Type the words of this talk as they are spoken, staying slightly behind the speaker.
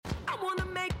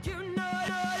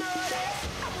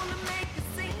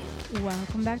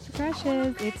Welcome back to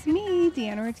Crushes. It's me,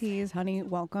 Deanna Ortiz. Honey,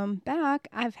 welcome back.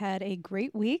 I've had a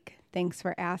great week. Thanks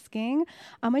for asking.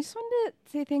 I just wanted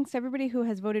to say thanks to everybody who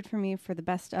has voted for me for the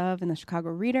best of in the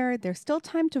Chicago Reader. There's still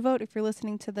time to vote if you're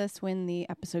listening to this when the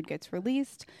episode gets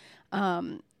released.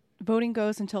 Voting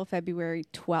goes until February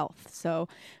 12th. So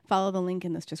follow the link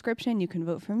in this description. You can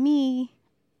vote for me,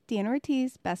 Deanna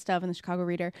Ortiz, best of in the Chicago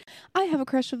Reader. I have a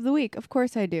crush of the week. Of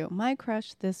course I do. My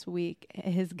crush this week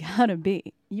has gotta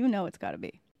be, it's gotta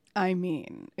be.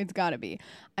 It's gotta be.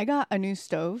 I got a new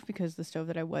stove because the stove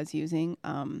that I was using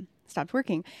stopped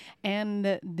working.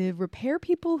 And the repair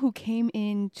people who came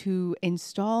in to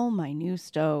install my new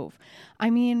stove,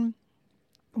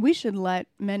 we should let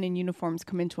men in uniforms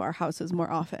come into our houses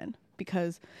more often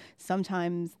because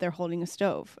sometimes they're holding a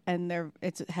stove and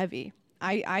it's heavy.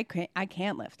 I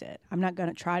can't lift it. I'm not going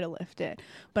to try to lift it.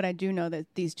 But I do know that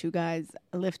these two guys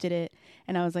lifted it.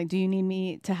 And I was like, do you need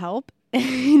me to help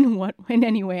in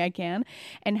any way I can?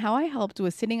 And how I helped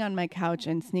was sitting on my couch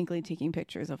and sneakily taking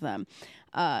pictures of them.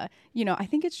 I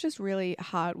think it's just really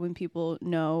hot when people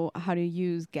know how to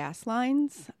use gas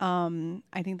lines.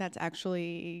 I think that's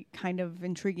actually kind of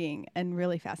intriguing and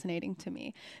really fascinating to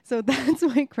me. So that's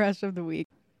my crush of the week.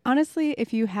 Honestly,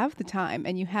 if you have the time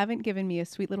and you haven't given me a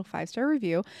sweet little 5-star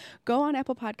review, go on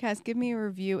Apple Podcasts, give me a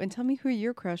review, and tell me who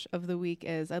your crush of the week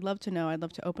is. I'd love to know. I'd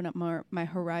love to open up my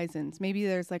horizons. Maybe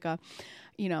there's like a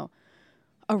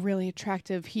really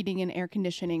attractive heating and air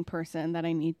conditioning person that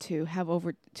I need to have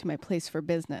over to my place for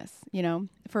business,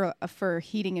 for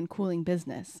heating and cooling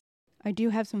business. I do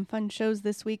have some fun shows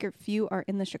this week. If you are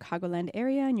in the Chicagoland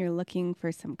area and you're looking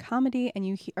for some comedy and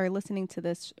you are listening to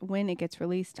this when it gets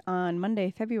released on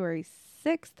Monday, February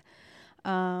 6th,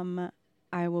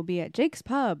 I will be at Jake's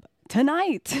Pub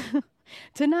tonight.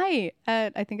 Tonight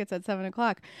I think it's at 7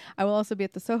 o'clock. I will also be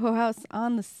at the Soho House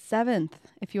on the 7th.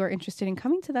 If you are interested in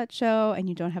coming to that show and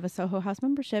you don't have a Soho House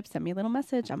membership, send me a little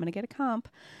message. I'm going to get a comp.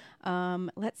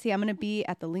 Let's see. I'm going to be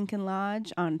at the Lincoln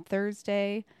Lodge on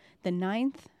Thursday, the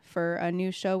 9th, for a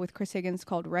new show with Chris Higgins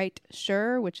called Write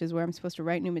Sure, which is where I'm supposed to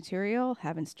write new material.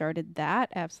 Haven't started that.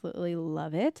 Absolutely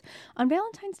love it. On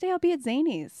Valentine's Day, I'll be at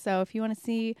Zany's. So if you want to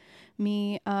see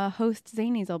me host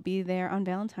Zany's, I'll be there on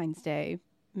Valentine's Day.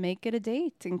 Make it a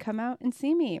date and come out and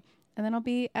see me. And then I'll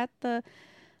be at the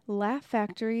Laugh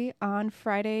Factory on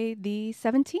Friday the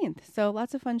 17th. So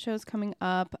lots of fun shows coming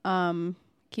up.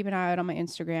 Keep an eye out on my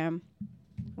Instagram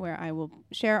where I will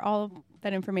share all of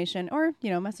that information, or,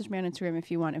 message me on Instagram if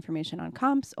you want information on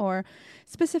comps or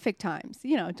specific times.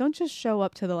 Don't just show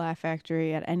up to the Laugh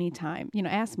Factory at any time.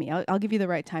 Ask me. I'll give you the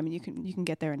right time and you can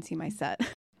get there and see my set.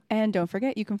 And don't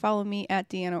forget, you can follow me at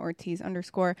Deanna Ortiz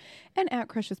 _ and at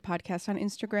Crushes Podcast on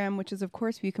Instagram, which is, of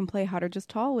course, where you can play Hot or Just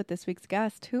Tall with this week's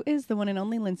guest, who is the one and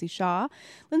only Lindsey Shaw.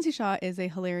 Lindsey Shaw is a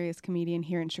hilarious comedian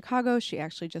here in Chicago. She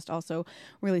actually just also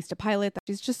released a pilot.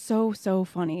 She's just so, so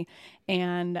funny.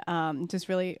 And just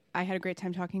really, I had a great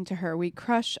time talking to her. We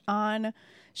crush on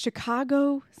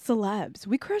Chicago celebs.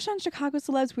 We crush on Chicago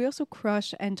celebs. We also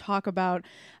crush and talk about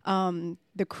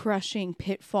the crushing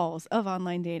pitfalls of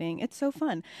online dating. It's so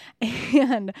fun.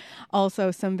 And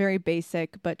also some very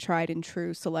basic but tried and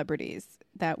true celebrities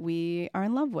that we are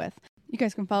in love with. You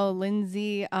guys can follow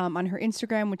Lindsey on her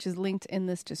Instagram, which is linked in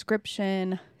this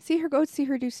description. Go see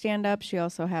her do stand-up. She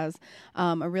also has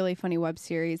a really funny web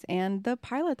series and the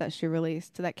pilot that she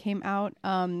released that came out.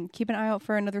 Keep an eye out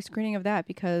for another screening of that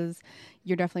because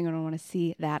you're definitely going to want to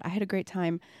see that. I had a great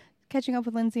time catching up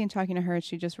with Lindsey and talking to her.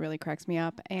 She just really cracks me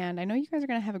up. And I know you guys are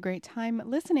going to have a great time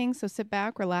listening. So sit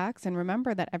back, relax, and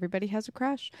remember that everybody has a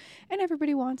crush and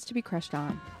everybody wants to be crushed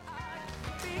on.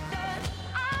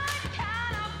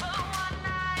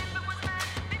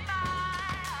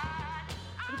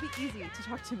 Easy to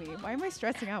talk to me. Why am I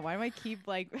stressing out? Why do I keep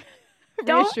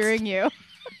reassuring you?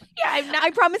 Yeah, I'm not.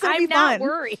 I promise it'll be fun. I'm not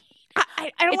worried.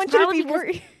 I don't want you to be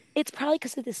worried. It's probably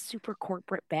because of this super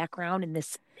corporate background and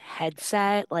this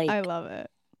headset. I love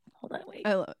it. Hold on, wait.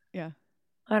 I love it. Yeah.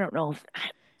 I don't know.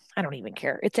 I don't even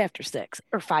care. It's after 6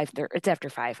 or 5:30. It's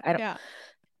after 5. I don't. Yeah.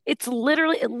 It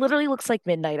literally looks like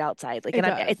midnight outside.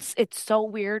 It's so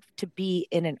weird to be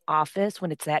in an office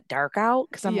when it's that dark out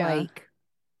because I'm like.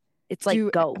 It's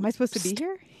go. Am I supposed to be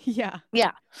here? Yeah.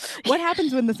 Yeah. What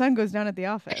happens when the sun goes down at the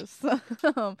office?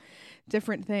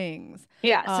 Different things.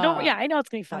 Yeah. So I know it's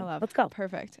going to be fun. Let's go.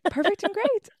 Perfect and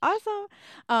great.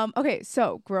 Awesome. Okay.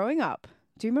 So growing up,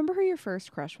 do you remember who your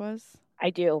first crush was? I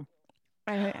do.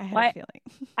 I had a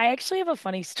feeling. I actually have a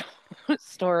funny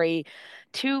story.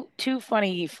 Two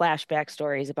funny flashback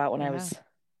stories about when I was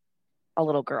a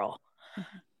little girl.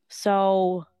 Mm-hmm.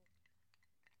 So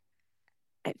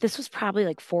this was probably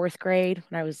 4th grade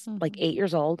when I was 8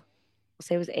 years old.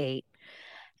 say I was 8,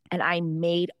 and I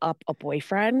made up a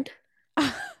boyfriend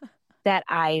that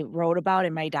I wrote about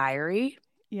in my diary.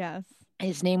 Yes.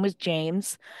 His name was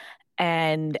James,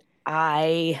 and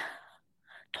I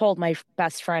told my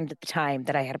best friend at the time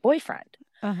that I had a boyfriend.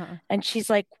 Uh-huh. And she's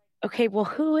like, okay, well,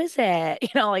 who is it? You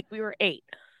know, like we were 8.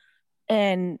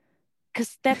 And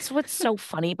because that's what's so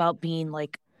funny about being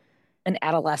like an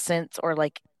adolescent or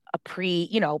like a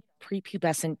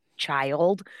prepubescent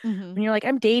child. Mm-hmm. When you're like,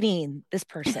 I'm dating this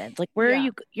person. It's like, where are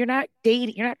you? You're not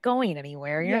dating. You're not going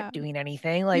anywhere. You're not doing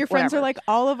anything. Like, your friends are like,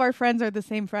 all of our friends are the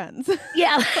same friends.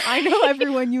 Yeah. I know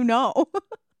everyone you know.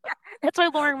 That's why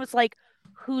Lauren was like,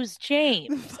 who's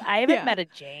James? I haven't met a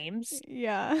James.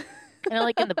 Yeah.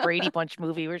 Like in the Brady Bunch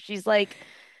movie where she's like,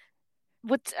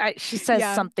 she says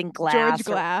something Glass. George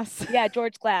Glass.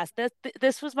 George Glass.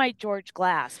 This was my George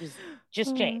Glass. It was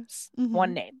just James. Mm-hmm.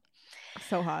 One name.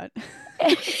 So hot.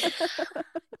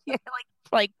 Yeah,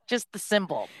 like just the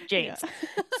symbol, James. Yeah.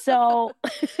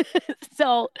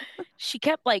 So she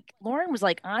kept like, Lauren was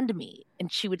like onto me, and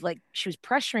she was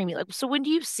pressuring me like, so when do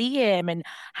you see him, and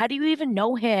how do you even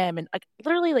know him, and like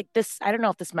literally like this. I don't know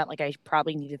if this meant like I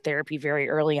probably needed therapy very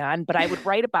early on, but I would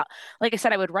write about, like I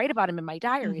said, I would write about him in my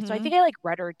diary. Mm-hmm. So I think I like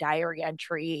read her diary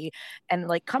entry and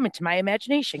like come into my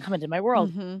imagination, come into my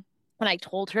world. Mm-hmm. And I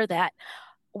told her that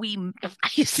I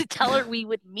used to tell her we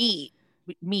would meet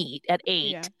at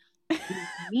 8. Yeah.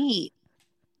 Meet,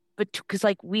 but because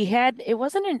like it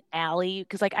wasn't an alley,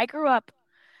 because like I grew up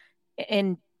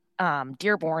in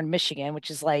Dearborn, Michigan,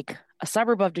 which is like a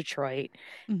suburb of Detroit.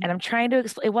 Mm-hmm. And I'm trying to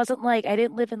explain, it wasn't like I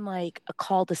didn't live in like a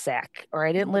cul-de-sac, or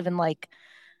I didn't live in like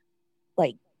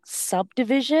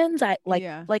subdivisions. I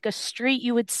like a street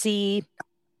you would see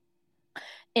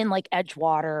in like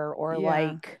Edgewater, or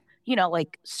like, you know,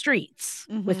 like streets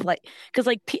with like, because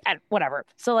like whatever.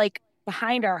 So like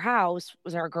behind our house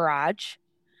was our garage.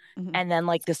 Mm-hmm. And then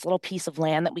like this little piece of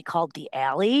land that we called the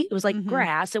alley. It was like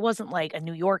grass. It wasn't like a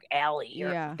New York alley.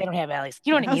 Or they don't have alleys.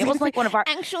 You know what I mean? It wasn't like one of our.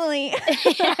 Actually,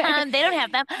 they don't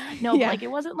have them. No, but like it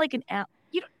wasn't like an alley.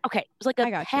 Okay, it was like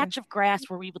a patch of grass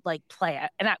where we would like play it,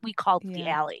 and we called it the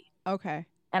alley. Okay.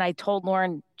 And I told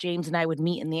Lauren James and I would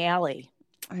meet in the alley.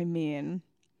 I mean,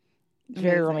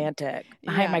 very romantic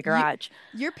behind my garage.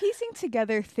 You're piecing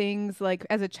together things like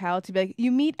as a child to be like,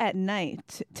 you meet at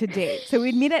night to date. So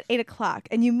we'd meet at 8:00,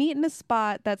 and you meet in a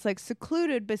spot that's like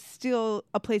secluded, but still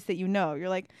a place that you know. You're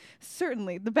like,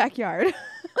 certainly the backyard.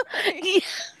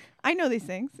 I know these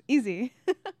things. Easy.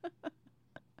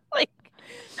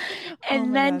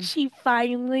 And then God. She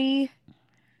finally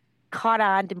caught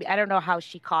on to me. I don't know how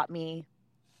she caught me.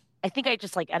 I think I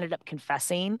just like ended up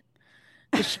confessing.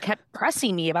 Because she kept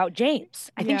pressing me about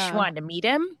James. I think she wanted to meet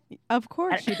him. Of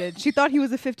course she did. She thought he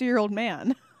was a 50-year-old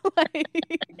man.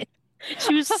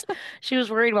 She was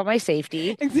worried about my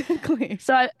safety. Exactly.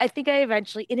 So I think I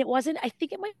eventually, and it wasn't, I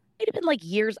think it might have been like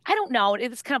years. I don't know.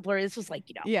 It's kind of blurry. This was like,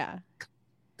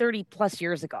 30 plus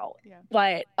years ago. Yeah.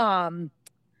 But,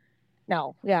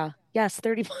 no. Yeah. Yes.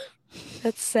 30.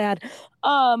 That's sad.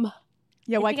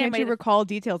 Yeah, why can't you recall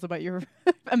details about your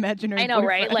imaginary boyfriend?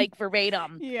 Right? Like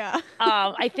verbatim. Yeah.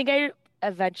 I think I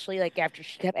eventually, like after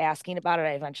she kept asking about it,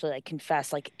 I eventually like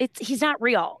confessed, like he's not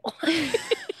real.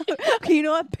 Okay, you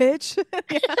know what, bitch?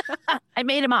 I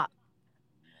made him up.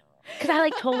 Because I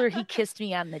like told her he kissed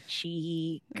me on the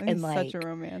cheek. He's like such a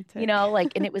romantic.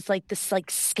 And it was like this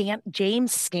like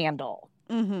James scandal.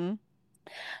 Mm-hmm.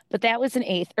 But that was in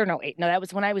 8th, or no, 8. No, that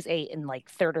was when I was 8 in like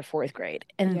 3rd or 4th grade.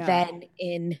 And then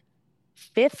in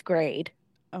 5th grade.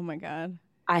 Oh my God.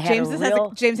 James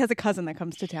has a cousin that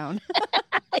comes to town.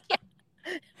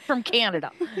 From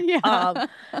Canada. Yeah.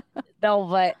 No,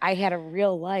 but I had a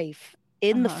real life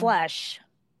in the flesh,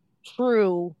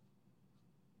 true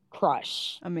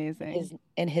crush. Amazing.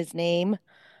 His name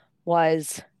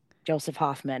was Joseph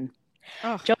Hoffman.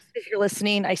 Oh. Joseph, if you're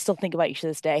listening, I still think about you to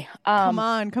this day.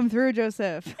 Come through,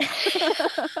 Joseph.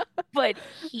 But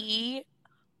he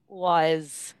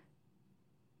was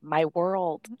my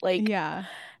world. Like,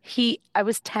 I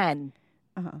was 10.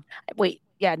 Wait,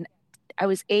 I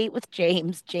was 8 with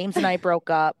James. James and I broke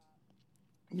up.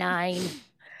 9.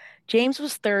 James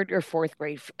was 3rd or 4th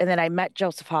grade. And then I met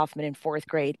Joseph Hoffman in 4th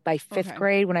grade. By 5th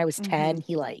grade, when I was 10,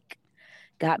 he like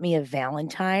got me a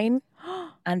Valentine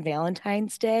on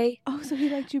Valentine's Day. Oh, so he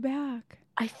liked you back.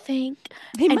 I think.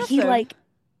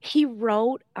 He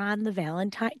wrote on the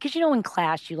Valentine, because in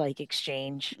class you like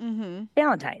exchange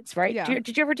Valentines, right? Yeah.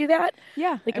 Did you ever do that?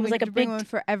 Yeah. Like it was like a big one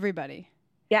for everybody.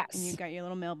 Yes. And you got your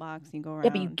little mailbox and you go around.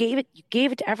 Yeah, but you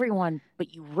gave it to everyone,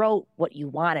 but you wrote what you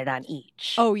wanted on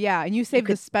each. Oh yeah, and you saved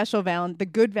the special the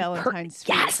good Valentine's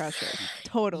sweet crushes.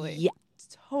 Totally. Yeah.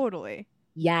 Totally.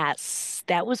 Yes.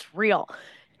 that was real.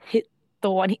 Hit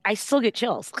the one I still get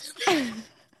chills.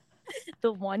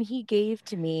 The one he gave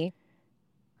to me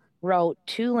wrote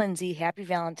to Lindsey, Happy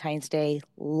Valentine's Day,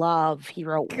 love. He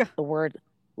wrote the word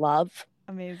love.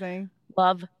 Amazing.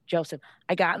 Love, Joseph.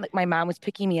 I got my mom was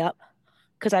picking me up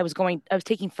because I was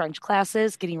taking French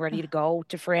classes, getting ready to go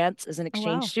to France as an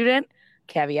exchange student.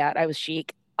 Caveat, I was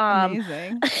chic.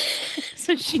 Amazing.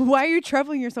 So why are you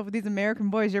troubling yourself with these American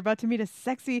boys? You're about to meet a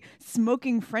sexy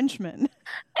smoking Frenchman.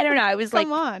 I don't know. I was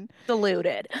Come on.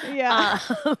 Deluded. Yeah.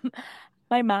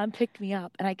 My mom picked me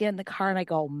up and I get in the car and I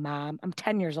go, Mom, I'm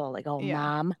 10 years old. I go,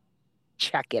 Mom,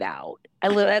 check it out. I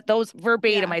live at those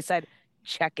verbatim. I said,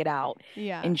 check it out.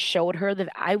 Yeah. And showed her that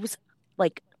I was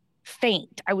like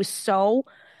faint. I was so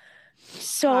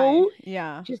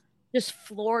just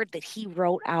floored that he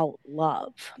wrote out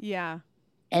love. Yeah.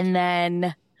 And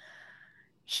then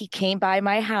he came by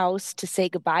my house to say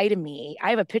goodbye to me. I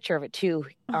have a picture of it too.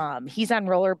 He's on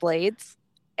rollerblades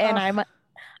and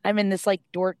I'm in this like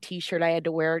dork t-shirt I had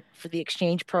to wear for the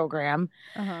exchange program.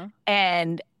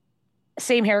 And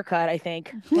same haircut, I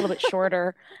think, a little bit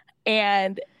shorter.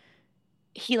 And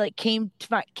he like came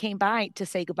by to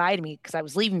say goodbye to me because I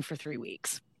was leaving for 3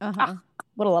 weeks.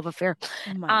 What a love affair.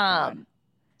 Oh my God.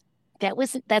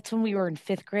 That's when we were in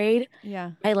 5th grade.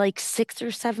 Yeah. By like 6th or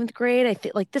 7th grade, I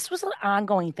think like this was an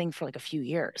ongoing thing for like a few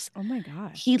years. Oh my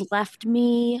God. He left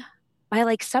me by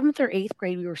like 7th or 8th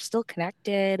grade. We were still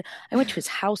connected. I went to his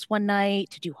house one night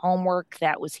to do homework.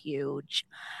 That was huge.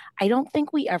 I don't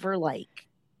think we ever like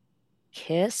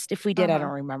kissed. If we did, I don't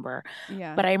remember.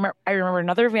 Yeah. But I remember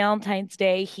another Valentine's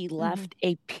Day. He left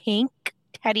a pink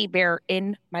teddy bear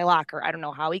in my locker. I don't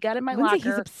know how he got in my Lindsey, locker.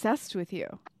 He's obsessed with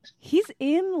you. He's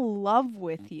in love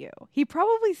with you. He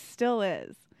probably still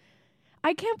is.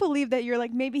 I can't believe that you're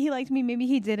like, maybe he liked me, maybe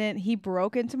he didn't. He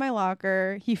broke into my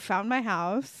locker. He found my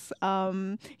house.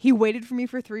 He waited for me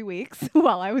for 3 weeks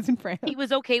while I was in France. He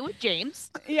was okay with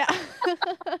James. Yeah.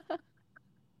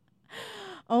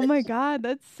 Oh my God,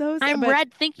 that's so sad. I'm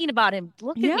red thinking about him.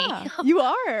 Look at me. You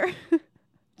are.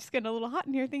 Just getting a little hot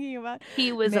in here thinking about.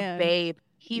 He was a babe.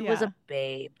 He was a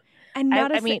babe. And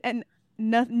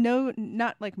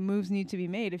not like moves need to be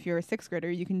made. If you're a 6th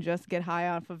grader, you can just get high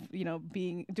off of,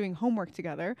 doing homework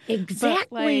together.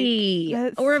 Exactly.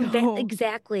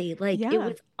 Exactly. Like it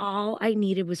was all I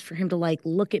needed was for him to like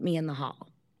look at me in the hall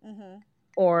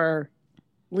or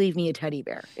leave me a teddy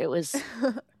bear. It was.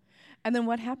 And then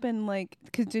what happened? Like,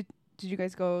 cause did you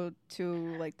guys go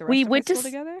to like the rest of high school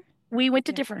together? We went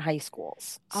to different high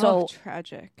schools. So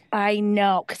tragic. I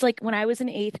know. Because like when I was in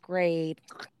 8th grade,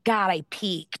 God, I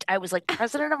peaked. I was like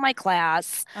president of my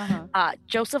class.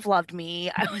 Joseph loved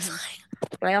me. I was like,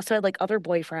 but I also had like other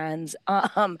boyfriends.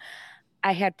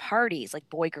 I had parties, like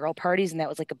boy-girl parties, and that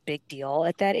was like a big deal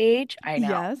at that age. I know.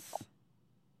 Yes.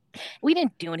 We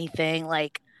didn't do anything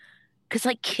like, because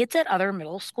like kids at other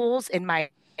middle schools in my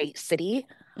city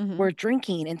were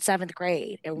drinking in 7th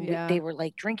grade, and they were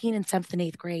like drinking in 7th and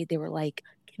 8th grade. They were like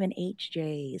giving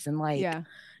HJs and like,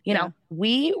 you know,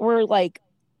 we were like,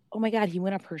 oh my God, he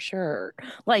went up her shirt.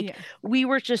 Like we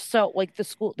were just so like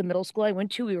the middle school I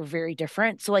went to, we were very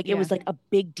different. So like it was like a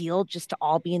big deal just to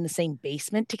all be in the same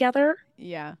basement together.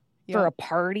 For a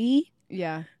party.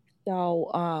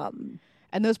 So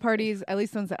and those parties, at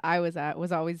least the ones that I was at,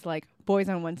 was always like boys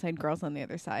on one side, girls on the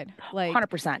other side. Like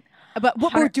 100%. But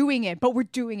we're doing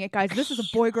it, guys. This is a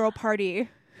boy-girl party.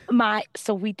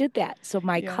 So we did that. So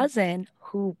my cousin,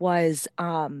 who was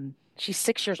she's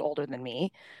 6 years older than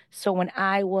me. So when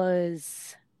I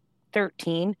was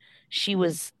 13, she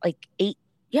was like 8.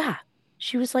 Yeah.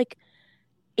 She was like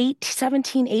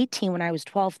 17, 18 when I was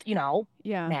 12,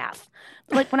 math.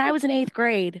 But like when I was in 8th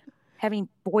grade, having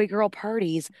boy-girl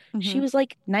parties, she was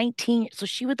like 19. So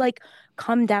she would like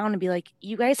come down and be like,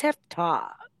 you guys have to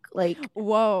talk. Like,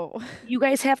 whoa, you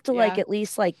guys have to like at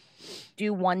least like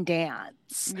do one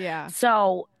dance.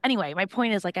 So anyway, my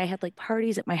point is like I had like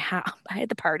parties at my house. I had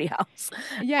the party house.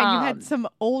 Yeah, you had some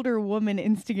older woman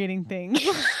instigating things.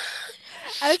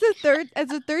 As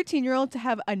a 13-year-old to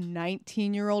have a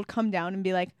 19-year-old come down and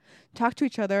be like, talk to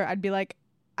each other, I'd be like,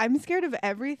 I'm scared of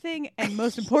everything, and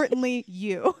most importantly,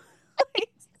 you.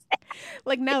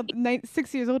 Like now,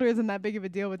 6 years older isn't that big of a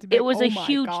deal, but to be it was like, a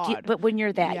huge deal. But when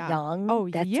you're that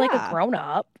young, that's like a grown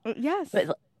up. Yes.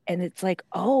 And it's like,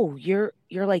 oh, you're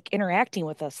like interacting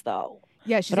with us though.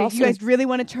 Yeah. She's like, you guys really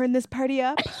want to turn this party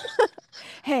up?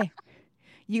 Hey,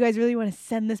 you guys really want to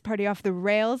send this party off the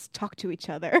rails? Talk to each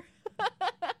other.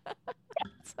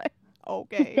 It's like,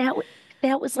 okay.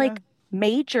 That was like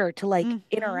major to like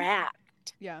interact.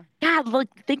 Yeah. God, look,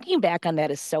 thinking back on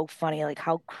that is so funny. Like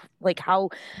how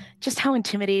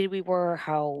intimidated we were,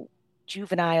 how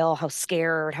juvenile, how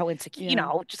scared, how insecure,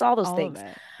 just all those all of things.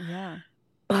 it. Yeah.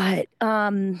 But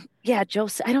yeah,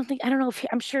 Joseph, I don't know if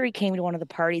I'm sure he came to one of the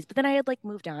parties, but then I had like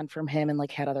moved on from him and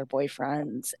like had other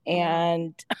boyfriends.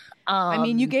 And I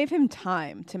mean, you gave him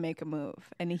time to make a move,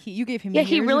 and you gave him yeah,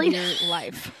 years of your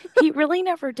life. He really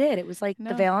never did. It was like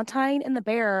the No. Valentine and the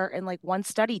bear and like one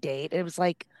study date. It was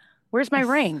like, where's my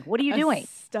ring? What are you doing?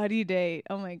 Study date.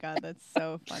 Oh my God, that's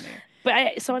so funny. But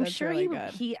I'm That's sure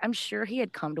really I'm sure he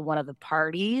had come to one of the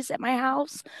parties at my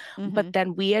house. Mhm. But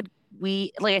then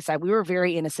like I said, we were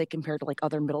very innocent compared to like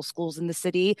other middle schools in the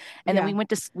city. And then Yeah.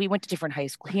 we went to different high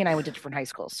school. He and I went to different high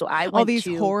schools. So I all went these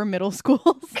to horror middle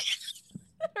schools.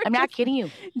 I'm not kidding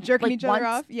you. Jerking Like each other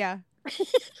off. Yeah.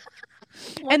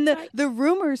 And the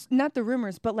rumors, not the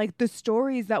rumors, but like the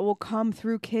stories that will come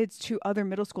through kids to other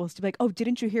middle schools to be like, oh,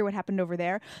 didn't you hear what happened over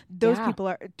there? Those people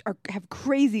are have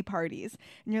crazy parties,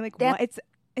 and you're like, what?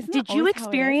 Did you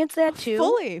experience that too?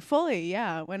 Fully,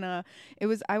 yeah. When I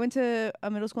went to a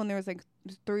middle school and there was like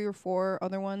 3 or 4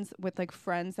 other ones with like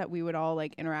friends that we would all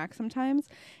like interact sometimes,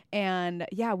 and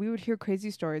yeah, we would hear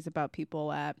crazy stories about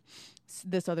people at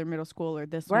this other middle school or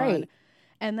this one.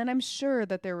 And then I'm sure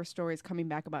that there were stories coming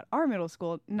back about our middle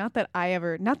school. Not that I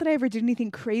ever did anything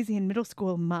crazy in middle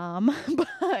school, Mom. But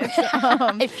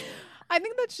I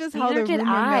think that's just how the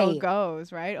rumor mill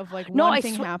goes, right? Of like one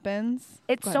thing happens.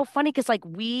 It's so funny because like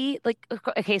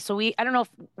so I don't know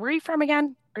where are you from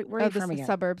again? Where are you from again?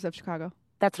 Suburbs of Chicago.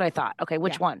 That's what I thought. Okay,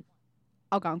 which one?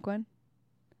 Algonquin.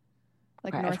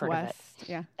 Like northwest.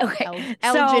 Yeah. Okay.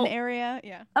 Elgin area.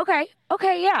 Yeah. Okay.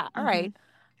 Yeah. All right.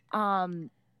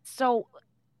 So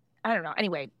I don't know.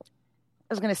 Anyway, I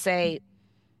was going to say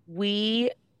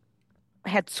we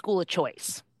had school of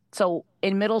choice. So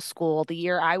in middle school, the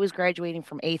year I was graduating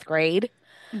from 8th grade,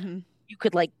 you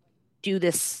could like do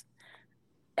this.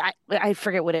 I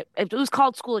forget what it was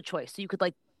called, school of choice. So you could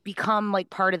like become like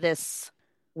part of this.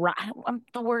 The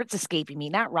word's escaping me.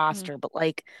 Not roster, but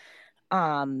like,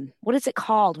 what is it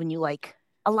called when you like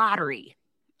a lottery?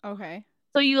 Okay.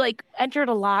 So you like entered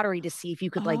a lottery to see if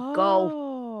you could like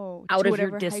go out of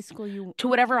your to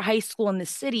whatever high school in the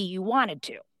city you wanted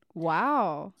to.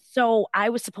 Wow. So I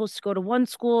was supposed to go to one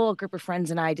school. A group of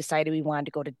friends and I decided we wanted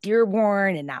to go to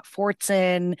Dearborn and not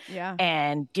Fortson. Yeah.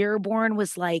 And Dearborn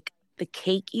was like the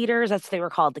cake eaters. That's what they were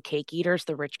called, the cake eaters,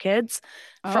 the rich kids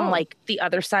from like the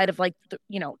other side of like,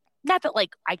 not that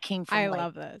like I came from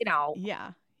love this.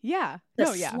 Yeah.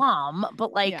 Slum,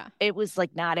 but like it was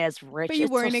like not as rich. But you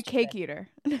weren't a cake eater.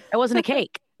 I wasn't a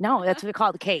cake. No, that's what they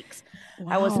call the cakes.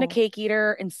 Wow. I wasn't a cake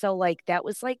eater. And so like that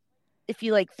was like, if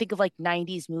you like think of like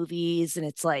 90s movies and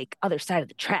it's like other side of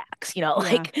the tracks,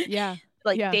 like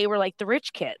they were like the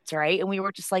rich kids, right? And we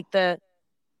were just like the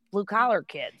blue collar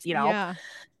kids, Yeah.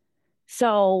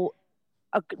 So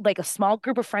like a small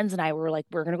group of friends and I were like,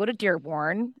 we're going to go to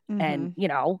Dearborn and,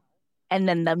 and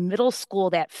then the middle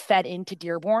school that fed into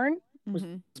Dearborn was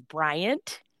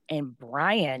Bryant, and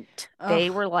Bryant, they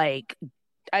were like,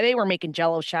 they were making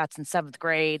Jello shots in 7th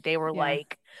grade. They were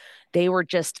like, they were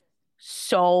just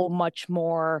so much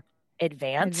more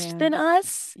advanced than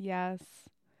us. Yes.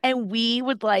 And we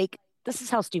would like, this is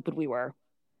how stupid we were.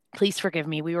 Please forgive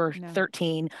me. We were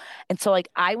 13. And so like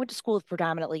I went to school with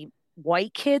predominantly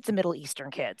white kids and Middle Eastern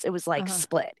kids. It was like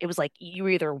split. It was like you were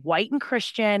either white and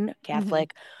Christian,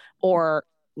 Catholic, or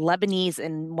Lebanese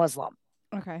and Muslim.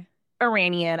 Okay.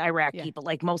 Iranian, Iraqi, but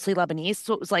like mostly Lebanese.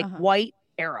 So it was like white,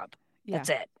 Arab. That's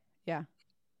it. Yeah.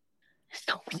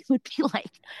 So we would be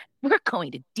like, we're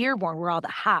going to Dearborn where all the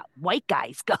hot white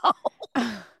guys go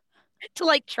to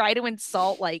like try to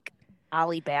insult like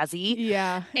Ali Bazzi.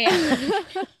 Yeah. And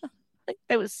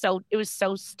it was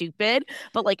so stupid.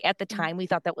 But like at the time we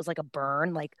thought that was like a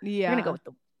burn. Like we're gonna go with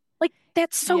the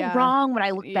that's so wrong when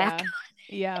I look back.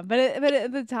 Yeah, but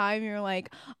at the time you're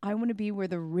like, I want to be where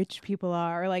the rich people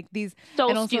are, like these. So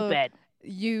and also, stupid.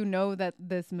 You know that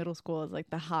this middle school is like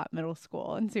the hot middle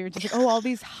school, and so you're just like, oh, all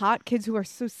these hot kids who are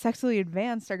so sexually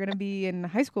advanced are gonna be in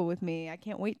high school with me. I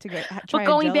can't wait to try a Jello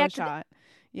shot.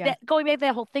 Going back to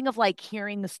that whole thing of like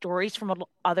hearing the stories from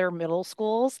other middle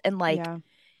schools and like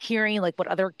hearing like what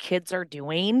other kids are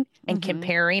doing and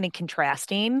comparing and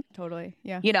contrasting. Totally,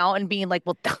 yeah. And being like,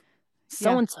 well.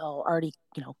 So-and-so already,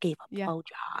 gave up a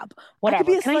blowjob. Whatever. I could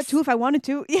be a slut too if I wanted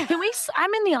to. Yeah. Can we?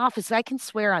 I'm in the office. I can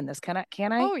swear on this. Can I?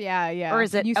 Oh yeah. Or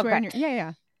is it? You swear on your?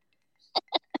 Yeah.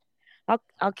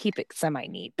 I'll keep it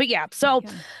semi-neat. But yeah. So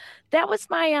that was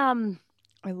my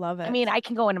I love it. I mean, I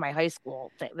can go into my high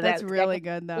school thing. That's really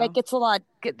good though. That gets a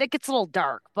little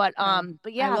dark. But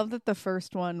but yeah. I love that the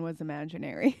first one was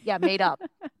imaginary. Yeah, made up.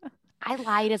 I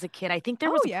lied as a kid. I think there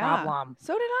Oh was a yeah. problem.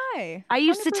 So did I. I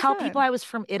used to tell people 100%. I was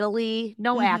from Italy,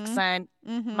 no Mm-hmm. accent.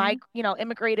 Mm-hmm.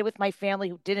 Immigrated with my family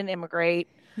who didn't immigrate,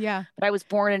 Yeah. but I was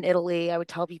born in Italy. I would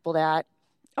tell people that.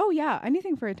 Oh yeah,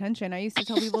 anything for attention. I used to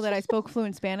tell people that I spoke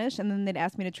fluent Spanish, and then they'd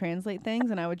ask me to translate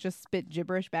things, and I would just spit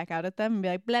gibberish back out at them and be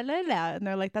like blah blah blah, and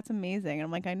they're like, "That's amazing." And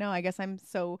I'm like, "I know. I guess I'm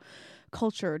so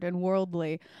cultured and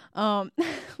worldly, um,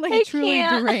 like I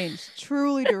can't.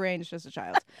 truly deranged as a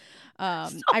child."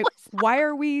 So I was why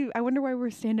are we? I wonder why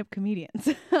we're stand-up comedians.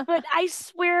 But I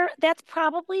swear that's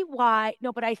probably why.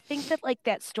 No, but I think that like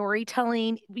that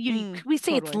storytelling, we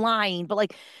say it's Totally. lying, but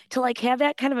like to like have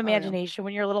that kind of Oh yeah. imagination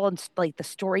when you're little and like the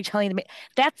storytelling,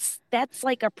 that's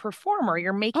like a performer.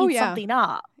 You're Oh making yeah. something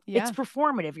up. It's Yeah.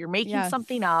 performative. You're making Yes.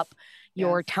 something up. Yes.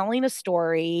 You're telling a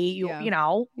story. Yeah. You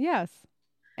know. Yes.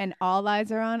 And all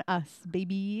eyes are on us,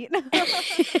 baby.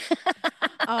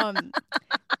 um,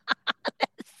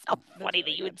 So that's funny that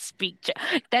really you good. would speak.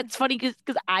 That's funny because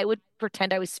I would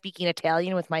pretend I was speaking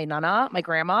Italian with my nana, my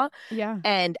grandma, Yeah.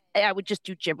 and I would just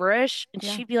do gibberish, and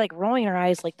Yeah. she'd be like rolling her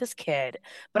eyes like this kid.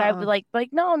 But I would be Uh-uh. like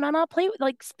no, nana, play with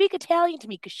like speak Italian to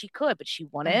me because she could, but she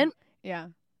wouldn't. Yeah.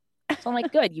 So I'm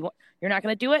like, good, you're not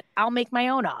gonna do it. I'll make my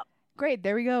own up. Great.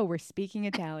 There we go. We're speaking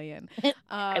Italian.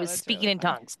 I was That's speaking really in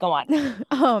funny. tongues. Go on.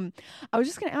 um, I was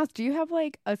just gonna ask, do you have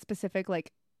like a specific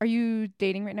like are you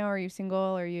dating right now? Are you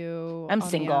single? Are you I'm on the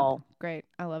app? single, Great.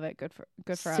 I love it. Good for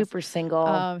us. super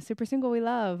single. Super single we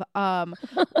love.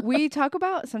 We talk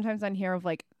about sometimes on here of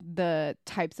like the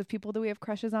types of people that we have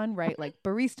crushes on, right? Like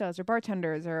baristas or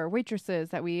bartenders or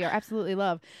waitresses that we are absolutely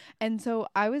love. And so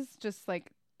I was just like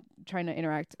trying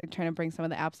to bring some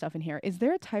of the app stuff in here. Is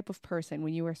there a type of person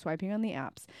when you were swiping on the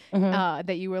apps Hmm.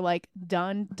 that you were like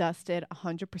done, dusted,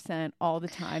 100% all the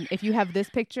time? If you have this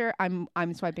picture, I'm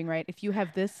swiping right. If you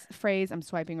have this phrase, I'm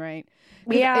swiping right.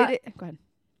 Because Yeah, go ahead.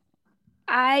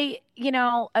 I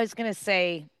was gonna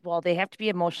say, well, they have to be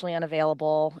emotionally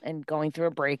unavailable and going through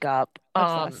a breakup.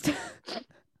 Obsessed.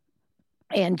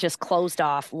 And just closed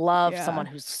off. Love Yeah. someone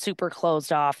who's super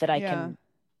closed off that I Yeah. can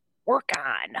work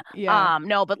on. Yeah.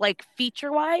 No, but like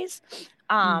feature wise,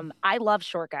 Mm. I love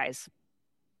short guys.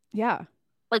 Yeah.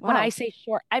 Like when I Wow. say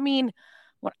short, I mean,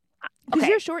 when, Because okay,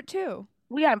 you're short too.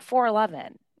 I'm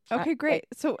 4'11". Okay, Like great.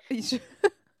 So,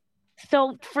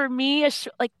 so for me,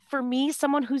 for me,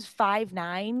 someone who's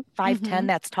 5'9", 5'10", hmm,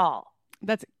 that's tall.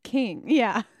 that's king.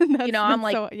 Yeah. I'm That's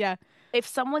like, so, yeah. if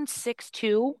someone's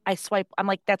 6'2", I swipe. I'm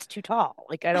like, that's too tall.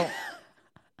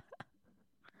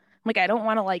 I don't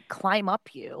want to like climb up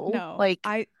you. No. Like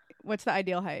What's the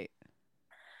ideal height?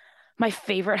 my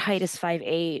favorite height is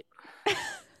 5'8".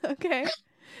 Okay.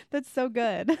 That's so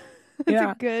good. That's a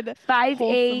Yeah. good, Five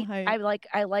wholesome eight. height.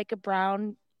 I like a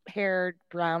brown haired,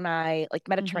 brown eye, like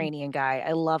Hmm. Mediterranean guy.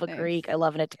 I love a Nice. Greek. I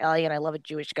love an Italian. I love a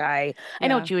Jewish guy. I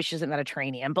know Yeah. Jewish isn't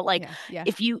Mediterranean, but like Yeah. Yeah.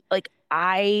 if you like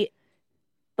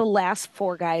the last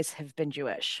four guys have been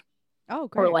Jewish Oh, or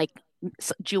great. like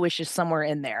Jewish is somewhere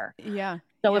in there. Yeah.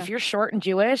 So if Yeah. you're short and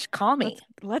Jewish, call me.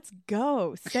 Let's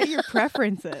go. Set your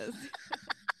preferences.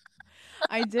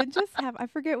 I did just have I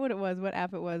forget what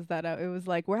app it was that it was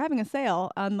like we're having a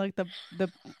sale on like the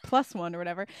plus one or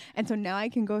whatever, and so now I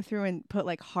can go through and put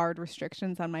like hard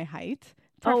restrictions on my height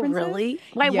Oh, preferences. really?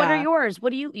 Why, what are Yeah, yours? What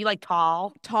do you like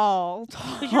tall? tall,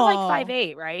 Because you're like five tall.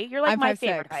 eight, right? You're like I'm my five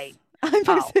favorite six. height. I'm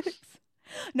five Oh, six.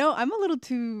 No, I'm a little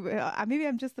too. Maybe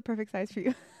I'm just the perfect size for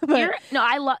you, but you're no,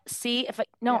 I love see if I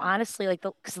no, yeah. honestly, like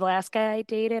because the last guy I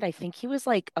dated, I think he was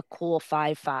like a cool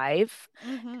 5'5",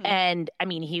 Mm-hmm. and I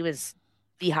mean he was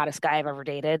the hottest guy I've ever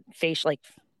dated. Face like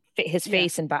his Yeah.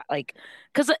 face and like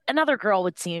because another girl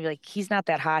would see me like he's not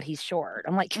that hot, he's short.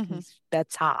 I'm like Mm-hmm. he's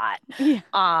that's hot. Yeah.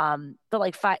 But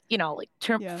like five, like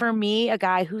Yeah. for me, a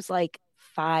guy who's like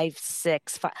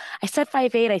 5'6", I said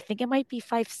 5'8", I think it might be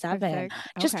five Five seven, six.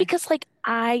 just Okay. because like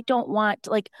I don't want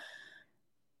like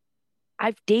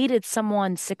I've dated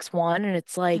someone 6'1", and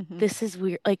it's like Mm-hmm. this is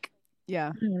weird. Like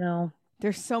Yeah. I don't know,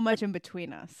 There's so like much in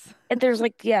between us. and there's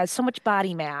like yeah, so much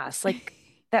body mass like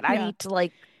that I Yeah. need to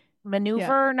like Yeah.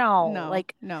 maneuver. No, No.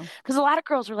 like No. because a lot of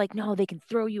girls are like, no, they can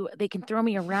throw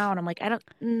me around. I'm like, I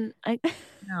don't, I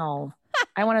no,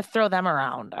 I want to throw them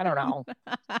around. I don't know.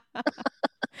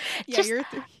 Yeah, Just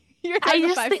you're I throwing the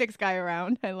just five think six guy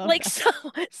around. I love like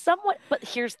that. somewhat. But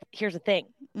here's the thing.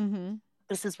 Mm-hmm.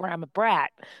 This is where I'm a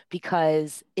brat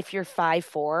because if you're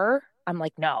 5'4", I'm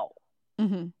like no,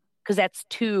 Mm-hmm. because that's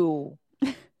too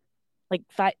like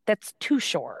five. That's too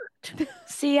short.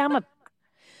 See, I'm a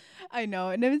I know,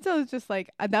 and then so it's just like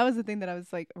that was the thing that I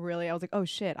was like, oh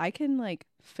shit, I can like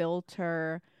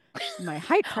filter my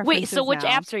height wait. So preferences which now.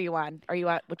 apps are you on? Are you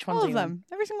on which ones All are of you on? them,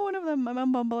 every single one of them. I'm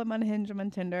on Bumble, I'm on Hinge, I'm on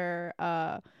Tinder.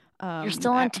 You're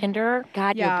still on Tinder?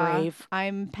 God, you're brave.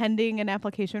 I'm pending an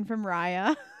application from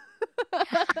Raya.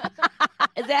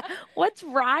 What's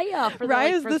Raya?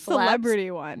 Raya's the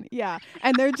celebrity one. Yeah.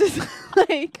 And they're just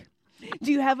like,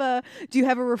 do you have a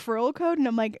referral code? And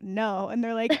I'm like, no. And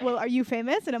they're like, well, are you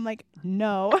famous? And I'm like,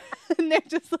 no. And they're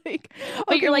just like, okay,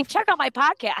 but you're like, check out my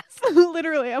podcast.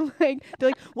 Literally. I'm like, they're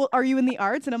like, well, are you in the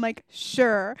arts? And I'm like,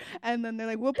 sure. And then they're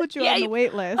like, we'll put you on the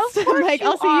wait list. I'm like,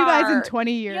 I'll see you guys in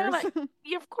 20 years.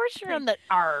 Yeah, of course you're in the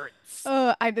arts.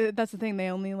 That's the thing. They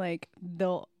only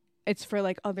it's for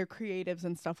like other creatives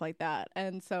and stuff like that.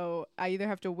 And so I either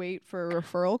have to wait for a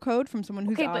referral code from someone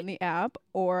who's on the app,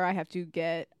 or I have to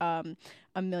get 1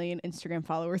 million Instagram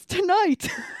followers tonight.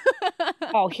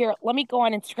 Oh, here, let me go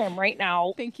on Instagram right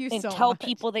now. Thank you so much. And tell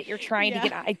people that you're trying to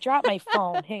get on. I dropped my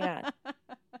phone. Hang on.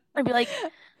 I'd be like,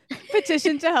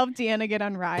 petition to help Deanna get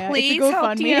on Raya. Please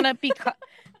help Deanna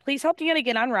Please help Deanna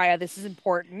get on Raya. This is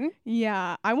important.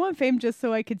 Yeah, I want fame just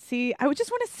so I could see. I would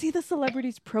just want to see the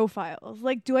celebrities' profiles.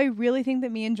 Like, do I really think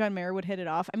that me and John Mayer would hit it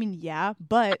off? I mean, yeah,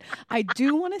 but I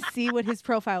do want to see what his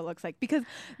profile looks like, because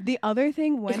the other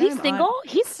thing when he's single,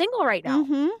 he's single right now.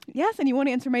 Mm-hmm. Yes, and you want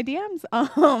to answer my DMs.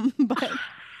 But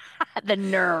the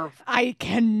nerve. I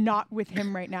cannot with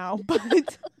him right now,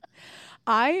 but.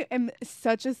 I am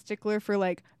such a stickler for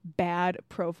like bad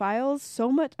profiles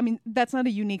so much. I mean, that's not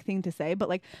a unique thing to say, but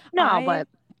like, but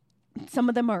some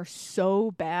of them are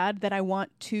so bad that I want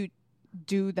to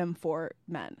do them for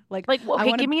men. Like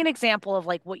okay, give me an example of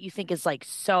like what you think is like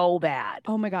so bad.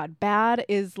 Oh my God. Bad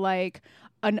is like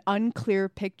an unclear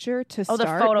picture to start. Oh,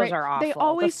 the photos are awful. They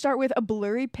always start with a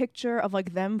blurry picture of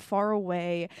like them far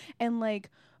away, and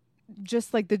like,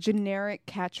 just like the generic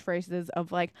catchphrases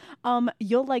of like,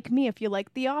 you'll like me if you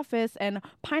like The Office, and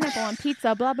pineapple on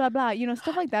pizza, blah, blah, blah. You know,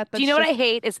 stuff like that. Do you know what I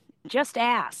hate is just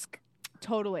ask.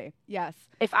 Totally. Yes.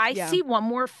 If I see one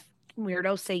more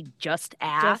weirdo say just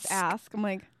ask. Just ask. I'm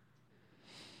like,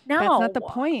 no. That's not the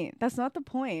point. That's not the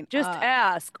point. Just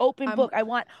ask. Open book.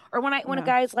 When a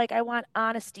guy's like, I want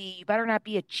honesty, you better not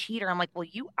be a cheater. I'm like, well,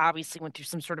 you obviously went through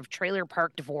some sort of trailer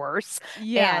park divorce.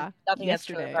 Yeah. And nothing against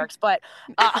trailer parks, but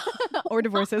or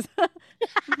divorces.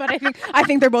 But I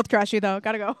think they're both crashy though.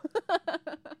 Gotta go.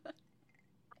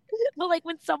 But like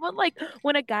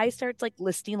when a guy starts like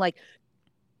listing like,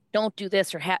 don't do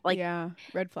this or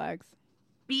red flags.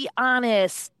 Be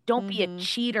honest. Don't be a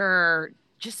cheater.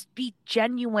 Just be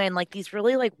genuine. Like these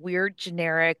really like weird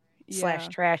generic /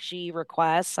 trashy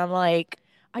requests. I'm like,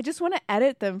 I just want to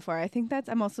edit them for. I think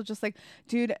I'm also just like,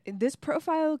 dude, this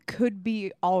profile could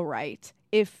be all right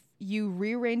if you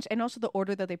rearrange, and also the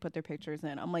order that they put their pictures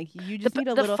in. I'm like, you just need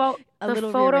a little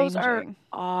photos rearranging. Are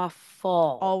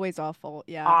awful. Always awful.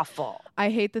 Yeah. Awful. I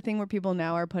hate the thing where people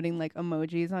now are putting like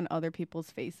emojis on other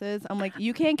people's faces. I'm like,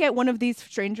 you can't get one of these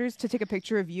strangers to take a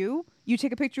picture of you. You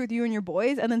take a picture with you and your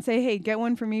boys and then say, hey, get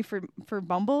one for me for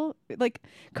Bumble. Like,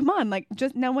 come on, like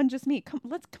just me. Come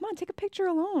on, take a picture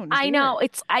alone. I know.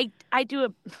 It's I do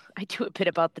a bit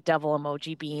about the devil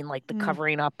emoji being like the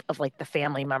covering up of like the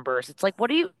family members. It's like,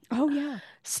 what are you? Oh yeah.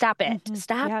 Stop it.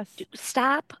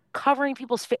 Stop covering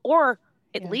people's face, or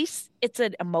at least it's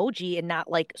an emoji and not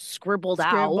like scribbled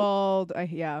out.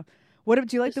 Yeah. Do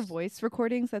you like the voice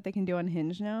recordings that they can do on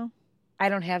Hinge now? I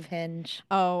don't have Hinge.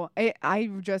 Oh, I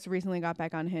just recently got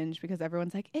back on Hinge because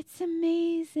everyone's like, it's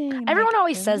amazing. Everyone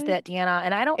always says that, Deanna,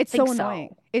 and I don't think so. It's so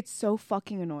annoying. It's so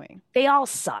fucking annoying. They all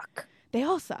suck.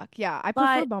 Yeah. I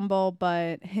prefer Bumble,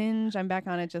 but Hinge, I'm back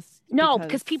on it just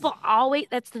because people always,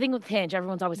 that's the thing with Hinge.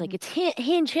 Everyone's always like, it's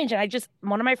Hinge. And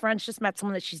one of my friends just met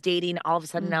someone that she's dating all of a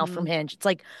sudden now from Hinge. It's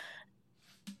like.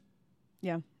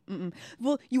 Yeah.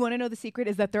 Well, you want to know the secret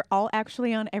is that they're all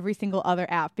actually on every single other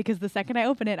app, because the second I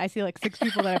open it, I see like 6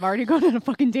 people that I've already gone on a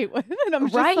fucking date with, and I'm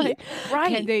just like,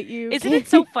 can't date you. Isn't it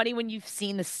so funny when you've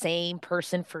seen the same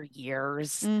person for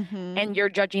years and you're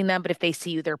judging them, but if they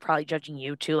see you, they're probably judging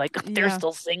you too. Like they're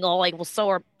still single. Like,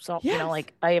 well, you know,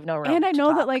 like I have no real. And I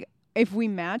know that like if we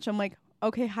match, I'm like,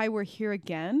 okay, hi, we're here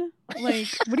again. Like,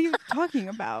 what are you talking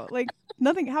about? Like,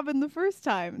 nothing happened the first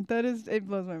time. It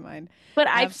blows my mind. But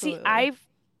I've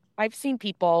seen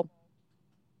people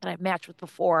that I've matched with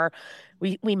before.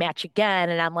 We match again,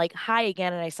 and I'm like, hi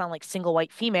again, and I sound like single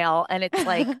white female, and it's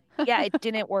like, yeah, it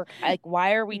didn't work. Like,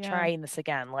 why are we trying this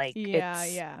again? Like,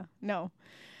 no,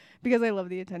 because I love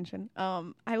the attention.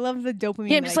 I love the dopamine.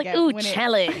 Yeah, I'm just like, ooh,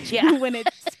 challenge. When it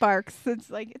sparks,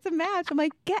 it's like it's a match. I'm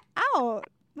like, get out.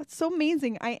 That's so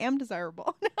amazing. I am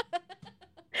desirable.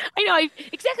 I know.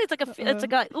 Exactly. It's like a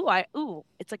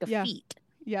feat.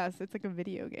 Yes, it's like a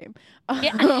video game.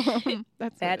 Yeah.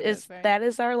 That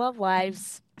is our love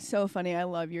lives. So funny. I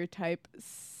love your type.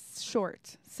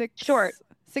 Short.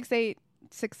 6'8",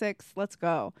 6'6". Let's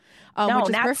go. No, which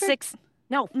is not perfect. 6.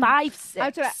 No, 5'6".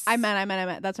 That's what I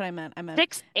meant. That's what I meant.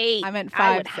 6'8". I meant 5'6".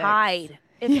 I would hide.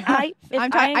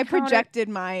 I projected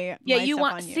my you stuff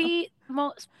want on you. see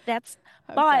most that's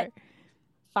I'm but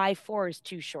sorry. 5'4" is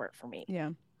too short for me.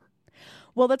 Yeah.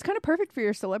 Well, that's kind of perfect for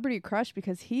your celebrity crush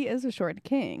because he is a short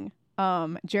king.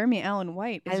 Jeremy Allen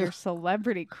White is your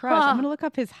celebrity crush. I'm gonna look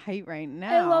up his height right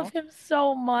now. I love him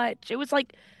so much. It was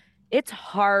like it's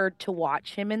hard to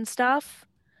watch him and stuff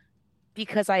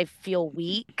because I feel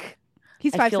weak.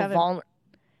 He's 5'7".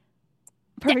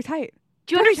 Perfect height.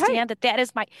 Do you understand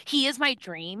that he is my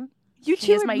dream? You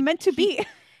two are meant to be.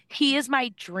 He is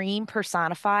my dream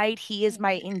personified. He is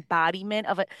my embodiment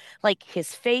of it. Like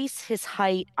his face, his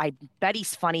height. I bet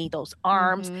he's funny. Those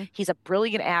arms. Mm-hmm. He's a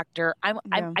brilliant actor.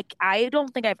 I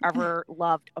don't think I've ever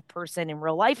loved a person in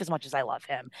real life as much as I love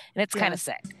him, and it's kind of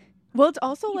sick. Well, it's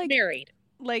also he's like married.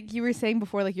 Like you were saying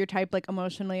before, like your type, like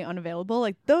emotionally unavailable.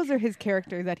 Like those are his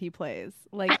characters that he plays.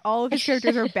 Like all of his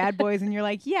characters are bad boys, and you're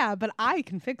like, yeah, but I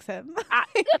can fix him.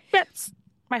 That's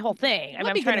my whole thing.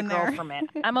 I'm trying to grow from it.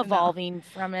 I'm evolving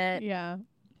from it. Yeah,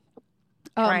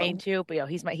 trying to. But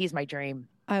he's my dream.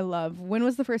 I love. When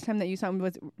was the first time that you saw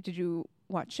him? Did you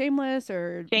watch Shameless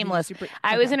or Shameless?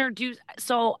 I was introduced.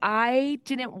 So I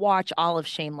didn't watch all of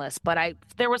Shameless, but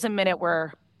there was a minute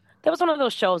where that was one of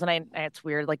those shows, and it's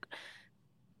weird. Like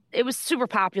it was super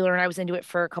popular, and I was into it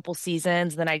for a couple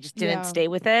seasons. Then I just didn't stay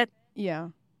with it. Yeah.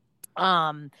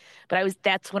 But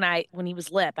that's when he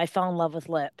was Lip. I fell in love with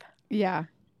Lip. Yeah.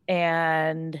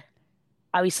 And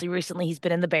obviously recently he's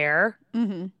been in The Bear.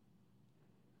 Mm-hmm.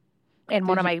 And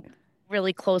one of my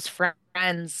really close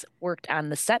friends worked on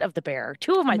the set of The Bear.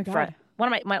 Two of my friends,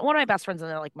 one of my best friends,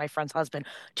 and they're like my friend's husband.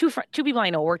 Two people I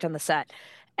know worked on the set.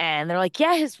 And they're like,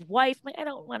 yeah, his wife. I'm like, I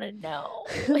don't want to know.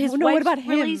 His wife's what about him?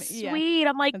 Really sweet.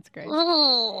 I'm like, that's great.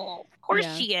 Oh, of course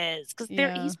she is, because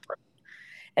he's.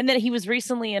 And then he was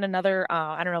recently in another.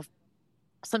 I don't know,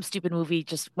 some stupid movie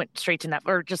just went straight to Netflix,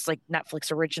 or just like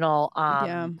Netflix original.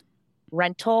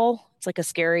 Rental. It's like a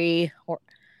scary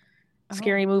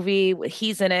movie.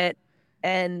 He's in it,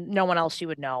 and no one else you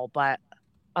would know. But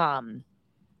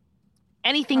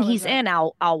anything he's in,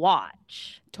 I'll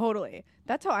watch. Totally.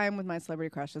 That's how I am with my celebrity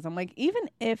crushes. I'm like, even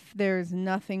if there's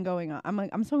nothing going on, I'm like,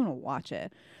 I'm still gonna watch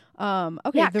it.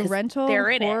 The Rental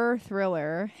horror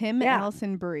thriller. Him and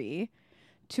Allison Brie,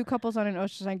 two couples on an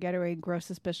oceanside getaway grow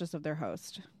suspicious of their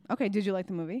host. Okay, did you like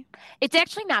the movie? It's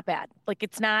actually not bad. Like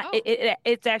it's not.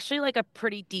 It's actually like a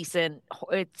pretty decent.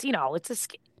 It's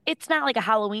it's not like a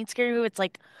Halloween scary movie. It's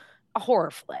like a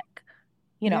horror flick.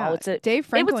 It's a Dave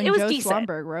Franco and Joe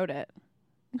Swanberg wrote it.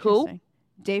 Who?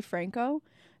 Dave Franco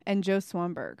and Joe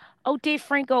Swanberg. Oh, Dave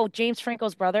Franco, James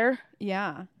Franco's brother.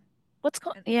 Yeah.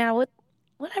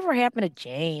 Whatever happened to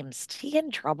James? Did he get in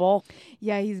trouble?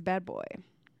 Yeah, he's a bad boy.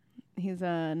 He's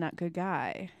a not good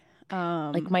guy.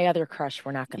 Like my other crush,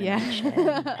 we're not going to mention.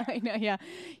 I know, yeah.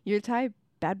 Your type,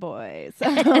 bad boys.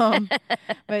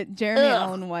 But Jeremy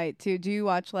Allen White, too. Do you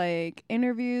watch, like,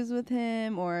 interviews with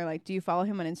him? Or, like, do you follow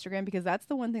him on Instagram? Because that's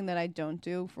the one thing that I don't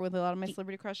do with a lot of my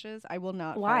celebrity crushes. I will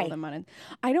not follow them on it.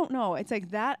 I don't know. It's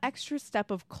like that extra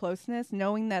step of closeness,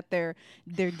 knowing that their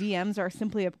DMs are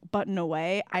simply a button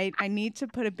away. I need to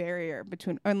put a barrier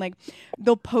between, and like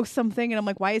they'll post something and I'm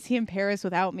like, why is he in Paris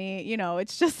without me?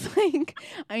 It's just like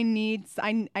I need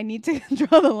to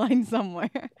draw the line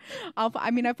somewhere.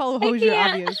 I follow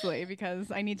Hosier obviously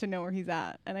because I need to know where he's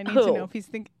at, and I need to know if he's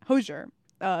Hosier,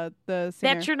 the singer.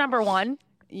 That's your number one?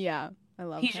 Yeah, I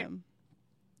love him.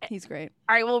 He's great.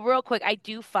 All right, well, real quick, I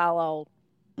do follow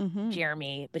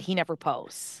Jeremy, but he never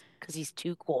posts because he's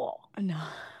too cool. No.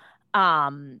 I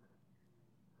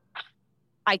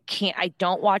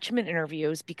don't watch him in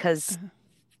interviews because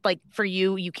like for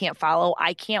you can't follow.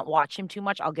 I can't watch him too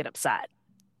much. I'll get upset.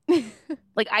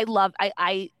 Like I want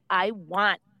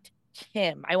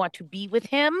him. I want to be with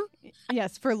him.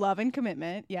 Yes, for love and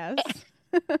commitment. Yes.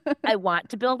 I want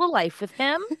to build a life with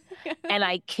him, and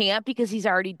I can't because he's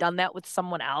already done that with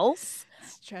someone else.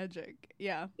 It's tragic.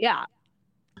 Yeah. Yeah.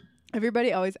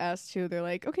 Everybody always asks too. They're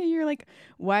like, okay, you're like,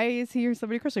 why is he your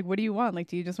celebrity crush? Like, what do you want? Like,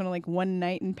 do you just want to like one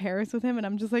night in Paris with him? And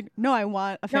I'm just like, no, I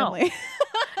want a family.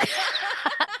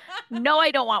 No,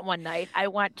 I don't want one night. I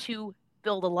want to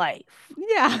build a life.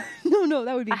 Yeah. No,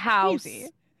 that would be a house, crazy.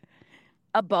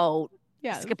 A boat.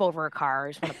 Yeah. Skip over a car.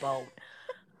 I just want a boat.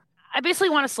 I basically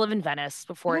want us to live in Venice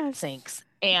before it sinks.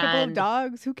 And a couple of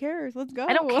dogs. Who cares? Let's go.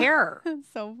 I don't care. It's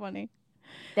so funny.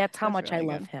 That's how much really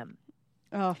I love him.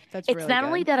 Oh, that's really good. It's not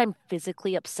only that I'm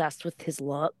physically obsessed with his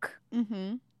look,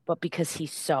 but because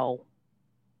he's so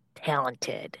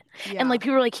talented. Yeah. And like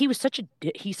people are like, he's such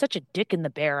a dick in The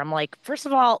Bear. I'm like, first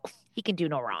of all, he can do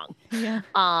no wrong. Yeah.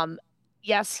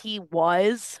 Yes, he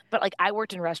was, but like I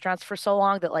worked in restaurants for so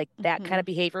long that like that kind of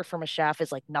behavior from a chef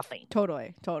is like nothing.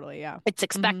 Totally, yeah. It's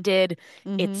expected.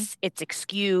 It's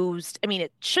excused. I mean,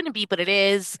 it shouldn't be, but it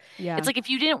is. Yeah. It's like if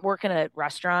you didn't work in a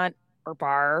restaurant or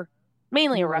bar,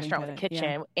 mainly a restaurant with a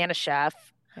kitchen and a chef,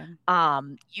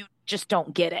 you just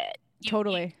don't get it.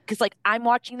 Totally. Because like I'm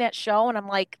watching that show and I'm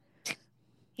like,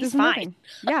 he's fine. Nothing.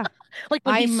 Yeah. Like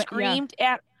when he screamed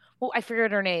at, well, I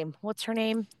forget her name. What's her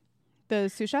name? The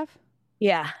sous chef?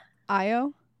 Yeah.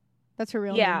 Io? That's her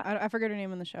real name. I forget her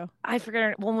name in the show. I forget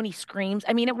her. Well, when he screams,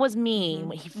 I mean, it was mean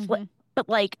when he flipped, but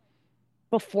like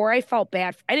before I felt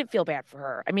bad, I didn't feel bad for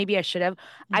her. Maybe I should have.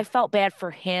 I felt bad for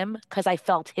him because I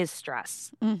felt his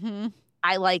stress.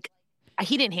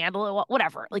 He didn't handle it well,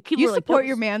 whatever. Like people you support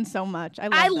your man so much.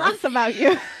 I love this about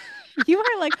you. You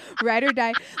are like ride or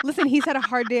die. Listen, he's had a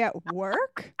hard day at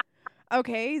work.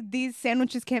 Okay, these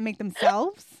sandwiches can't make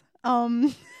themselves.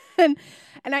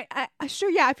 And I sure,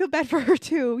 yeah, I feel bad for her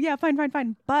too. Yeah, fine.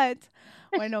 But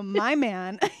I know my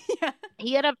man. Yeah.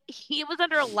 He was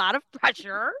under a lot of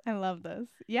pressure. I love this.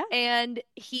 Yeah. And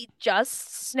he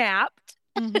just snapped.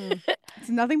 It's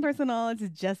nothing personal. It's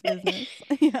just business.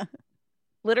 Yeah.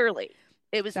 Literally.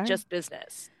 It was just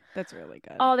business. That's really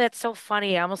good. Oh, that's so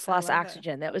funny. I almost lost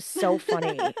oxygen. That was so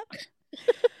funny.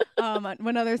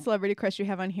 One other celebrity crush you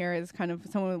have on here is kind of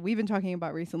someone we've been talking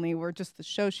about recently, or just the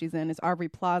show she's in, is Aubrey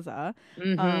Plaza.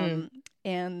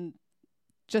 And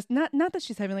just not that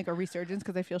she's having like a resurgence,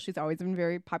 because I feel she's always been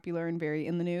very popular and very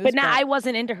in the news. But now I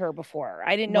wasn't into her before.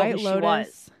 I didn't know who she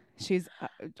was. She's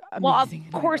amazing. Well,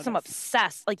 of course I'm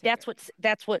obsessed. Like that's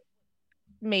what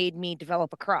made me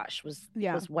develop a crush was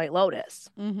White Lotus.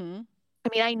 I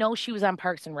mean, I know she was on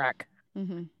Parks and Rec,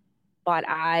 but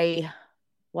I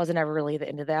wasn't ever really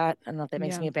into that. I don't know if that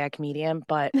makes me a bad comedian,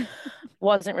 but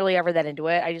wasn't really ever that into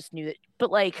it. I just knew that. But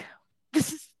like,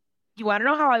 you want to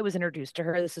know how I was introduced to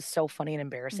her? This is so funny and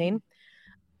embarrassing.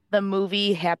 The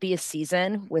movie Happiest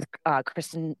Season with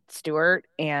Kristen Stewart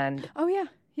and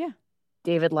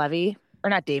David Levy, or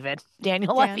not David,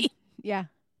 Daniel Levy. Yeah.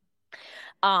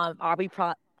 Aubrey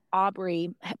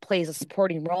plays a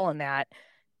supporting role in that.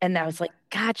 And I was like,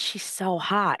 God, she's so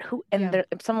hot. Who? And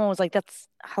someone was like, "That's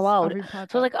hello." So I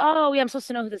was like, "Oh, yeah, I'm supposed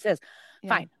to know who this is." Yeah.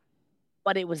 Fine,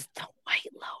 but it was the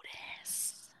White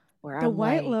Lotus.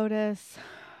 White Lotus,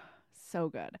 so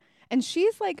good. And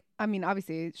she's like, I mean,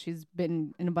 obviously she's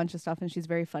been in a bunch of stuff and she's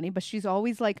very funny, but she's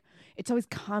always like, it's always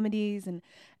comedies, and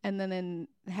then in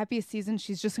the Happiest Season,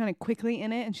 she's just kind of quickly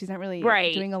in it and she's not really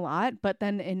doing a lot. But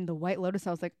then in the White Lotus,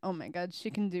 I was like, oh my God,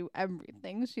 she can do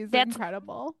everything. That's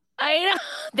incredible. I know.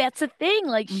 That's the thing.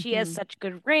 Like she has such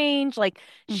good range. Like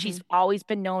she's always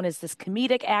been known as this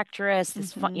comedic actress.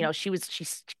 This fun, she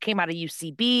came out of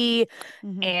UCB,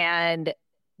 and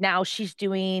now she's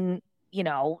doing,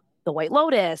 the White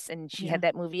Lotus, and she had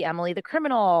that movie Emily the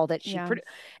Criminal that she produced,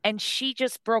 and she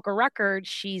just broke a record.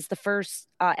 She's the first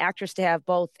actress to have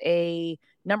both a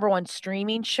 #1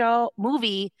 streaming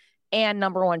movie and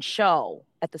 #1 show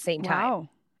at the same time. Wow.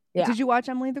 Yeah. Did you watch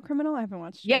Emily the Criminal? I haven't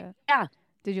watched it yet. Yeah.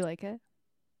 Did you like it?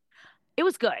 It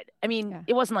was good. I mean,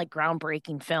 it wasn't like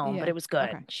groundbreaking film, but it was good.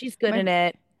 Okay. She's good in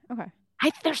it. Okay.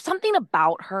 There's something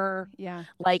about her. Yeah.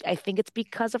 Like, I think it's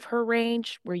because of her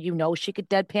range where she could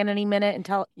deadpan any minute and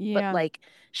tell. Yeah. But like,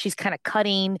 she's kind of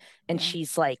cutting and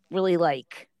she's like really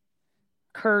like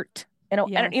curt. You know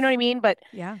what I mean? But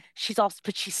she's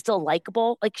still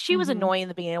likable. Like she was annoying in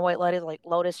the beginning of White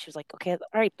Lotus. She was like, okay, all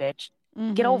right, bitch.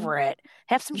 Get over it.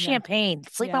 Have some champagne.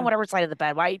 Sleep on whatever side of the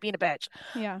bed. Why are you being a bitch?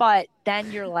 Yeah. But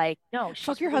then you're like, no, she's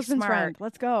fuck your really husband's smart. friend.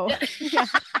 Let's go.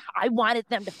 I wanted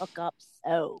them to hook up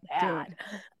so bad.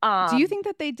 Do you think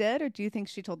that they did, or do you think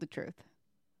she told the truth?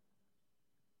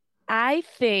 I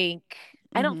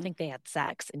don't think they had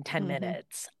sex in 10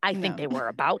 minutes. I think they were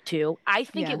about to. I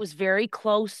think it was very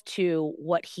close to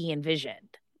what he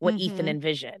envisioned, what Ethan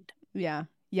envisioned. Yeah.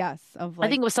 Yes, I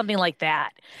think it was something like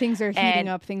that. Things are heating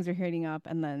up,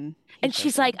 and then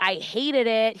she's like, I hated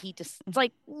it. It's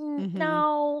like,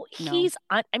 no, he's.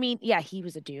 I mean, yeah, he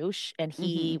was a douche, and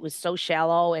he was so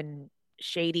shallow and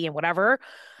shady and whatever.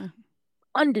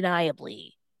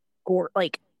 Undeniably,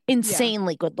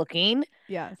 insanely good looking.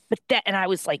 Yes, but and I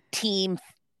was like team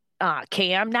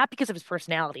Cam, not because of his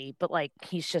personality, but like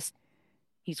he's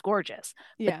gorgeous.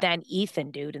 Yeah. But then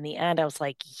Ethan, dude, in the end, I was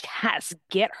like, yes,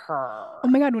 get her. Oh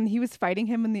my God, when he was fighting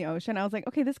him in the ocean, I was like,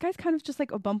 okay, this guy's kind of just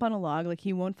like a bump on a log. Like,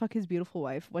 he won't fuck his beautiful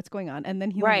wife. What's going on? And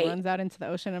then he runs out into the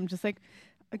ocean. I'm just like,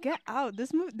 get out.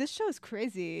 This show is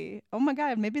crazy. Oh my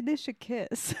God, maybe they should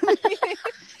kiss.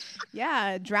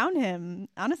 Yeah, drown him.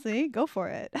 Honestly, go for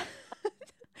it.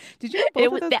 Did you know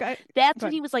both of those guys? That's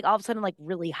when he was like all of a sudden like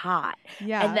really hot.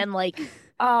 Yeah. And then like,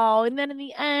 oh, and then in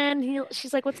the end,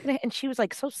 she's like, what's gonna, and she was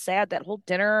like so sad that whole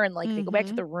dinner, and like they go back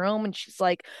to the room, and she's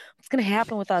like, what's gonna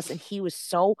happen with us? And he was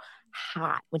so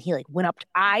hot when he like went up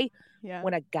to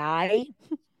when a guy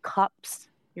cups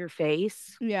your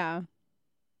face, yeah,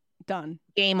 done,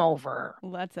 game over.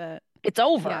 Well, that's it. It's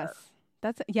over.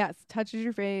 Yes, touches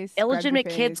your face. Illegitimate your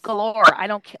face. kids galore. I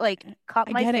don't like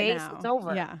cut my face. It's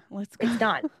over. Yeah, let's go. It's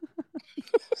done.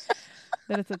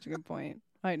 That is such a good point.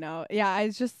 I know. Yeah, I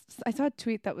saw a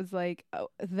tweet that was like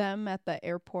them at the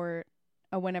airport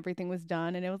when everything was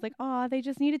done, and it was like, oh, they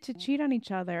just needed to cheat on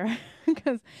each other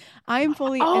because I'm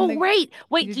fully. Oh, wait.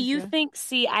 Do you think?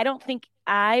 See, I don't think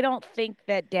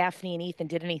that Daphne and Ethan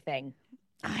did anything.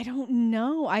 I don't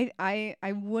know. I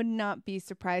would not be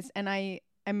surprised, and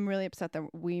I'm really upset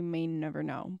that we may never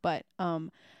know. But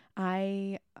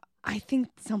I think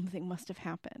something must have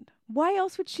happened. Why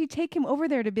else would she take him over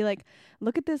there to be like,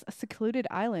 look at this secluded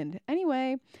island?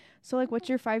 Anyway, so like, what's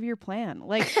your 5-year plan?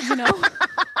 Like,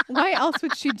 why else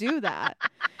would she do that?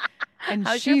 And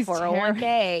how's she's your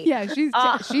 401k? Yeah,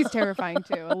 she's terrifying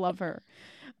too. I love her.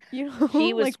 She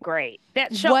was like, great.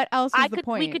 That show. What else is the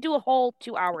point? We could do a whole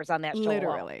 2 hours on that show.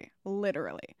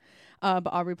 Literally. But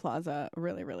Aubrey Plaza,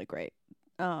 really, really great.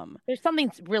 There's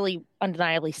something really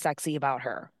undeniably sexy about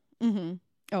her. Mm-hmm.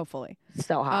 Oh, fully.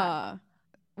 So hot.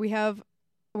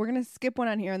 We're gonna skip one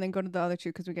on here and then go to the other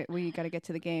two because we got to get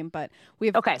to the game. But we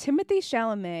have Timothée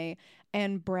Chalamet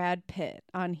and Brad Pitt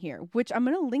on here, which I'm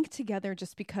gonna link together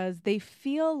just because they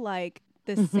feel like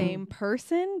the same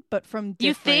person, but from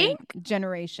different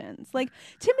generations. Like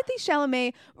Timothée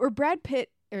Chalamet or Brad Pitt,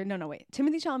 or no, wait.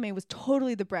 Timothée Chalamet was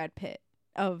totally the Brad Pitt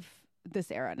of this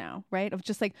era now, right? Of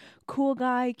just like cool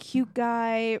guy, cute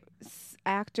guy,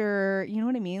 actor. You know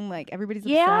what I mean? Like everybody's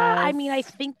obsessed. I mean, I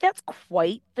think that's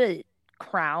quite the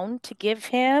crown to give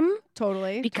him.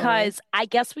 Totally. Because I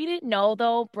guess we didn't know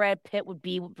though Brad Pitt would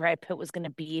be what Brad Pitt was going to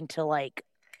be until like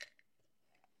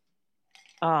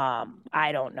I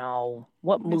don't know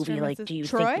what movie like do you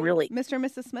think really Mr. and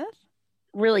Mrs. Smith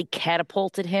really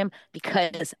catapulted him,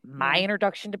 because my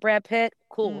introduction to Brad Pitt,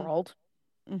 Cool World.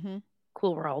 Mm-hmm.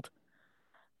 Cool World.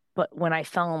 But when I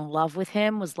fell in love with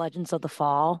him was Legends of the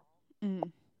Fall.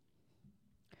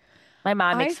 My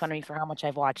mom makes fun of me for how much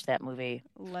I've watched that movie.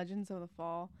 Legends of the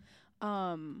Fall. But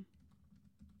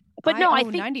I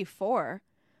think 94.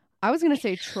 I was going to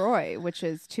say Troy, which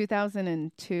is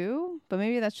 2002, but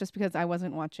maybe that's just because I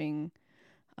wasn't watching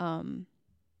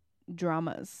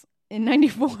dramas in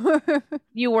 94.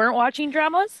 You weren't watching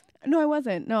dramas? No, I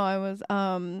wasn't. No, I was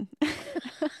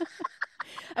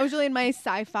I was really in my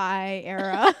sci-fi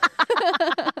era.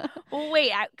 Well,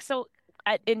 wait,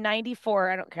 in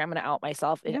 94, I don't care, I'm going to out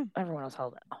myself. Everyone knows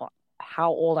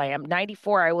how old I am.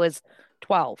 94, I was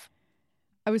 12.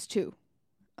 I was 2.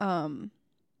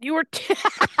 You were 2.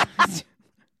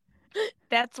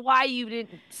 That's why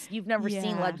you've never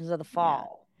seen Legends of the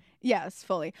Fall. Yeah. Yes,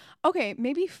 fully. Okay,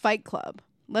 maybe Fight Club.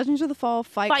 Legends of the Fall,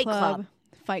 Fight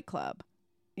Club.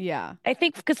 Yeah. I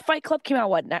think because Fight Club came out,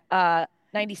 what,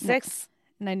 96?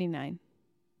 99.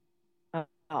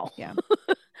 Oh. Yeah.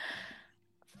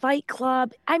 Fight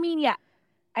Club. I mean, yeah.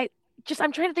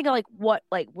 I'm trying to think of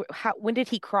when did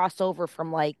he cross over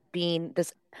from like being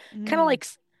this kind of like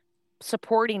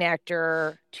supporting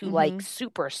actor to like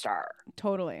superstar?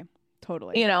 Totally.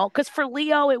 Because for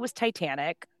Leo it was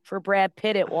Titanic. For Brad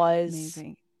Pitt it was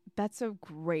amazing. That's a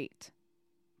great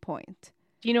point.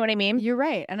 Do you know what I mean? You're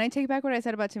right. And I take back what I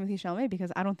said about Timothée Chalamet,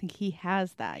 because I don't think he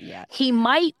has that yet. He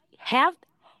might have.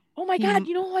 Oh my God,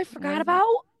 you know who I forgot about?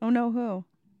 Oh no, who?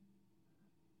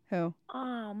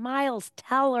 Oh, Miles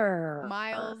Teller.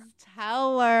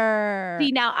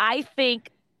 See, now I think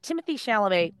Timothée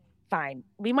Chalamet, fine.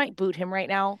 We might boot him right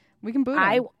now. We can boot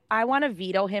him. I want to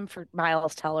veto him for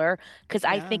Miles Teller because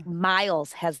I think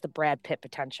Miles has the Brad Pitt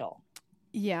potential.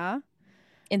 Yeah.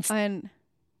 And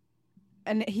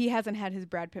he hasn't had his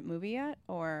Brad Pitt movie yet,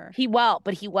 or he will.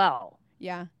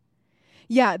 Yeah.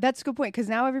 Yeah, that's a good point, because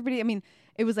now everybody, I mean,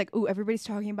 it was like, ooh, everybody's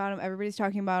talking about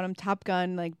him. Top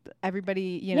Gun, like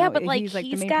everybody, but like he's like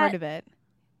the main part of it.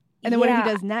 And then what he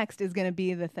does next is going to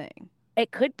be the thing.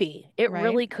 It could be. It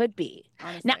really could be.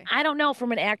 Honestly. Now, I don't know,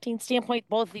 from an acting standpoint,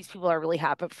 both of these people are really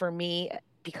hot, but for me,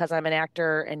 because I'm an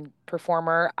actor and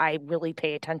performer, I really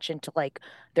pay attention to like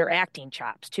their acting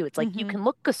chops too. It's like you can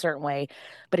look a certain way,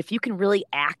 but if you can really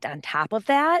act on top of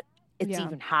that, it's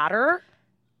even hotter.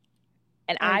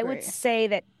 And I would say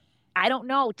that, I don't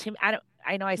know,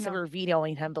 I know I said we're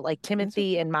vetoing him, but like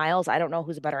Timothy and Miles, I don't know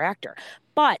who's a better actor.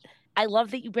 But I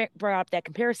love that you brought up that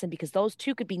comparison, because those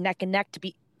two could be neck and neck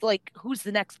like who's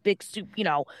the next big soup,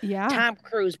 Yeah. Tom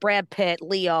Cruise, Brad Pitt,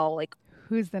 Leo, like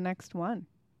who's the next one?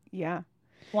 Yeah.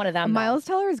 one of them. Miles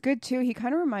Teller is good too. He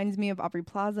kind of reminds me of Aubrey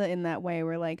Plaza in that way,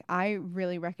 where like I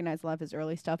really recognize a lot of his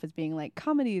early stuff as being like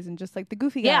comedies and just like the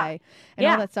goofy guy and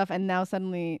all that stuff. And now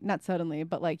suddenly, not suddenly,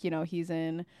 but like he's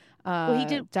in he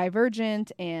did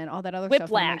Divergent and all that other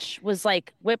Whiplash stuff.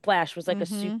 Whiplash was like a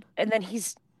soup, and then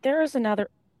there's another.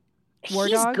 War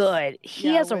he's Dogs? good.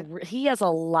 He has a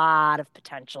lot of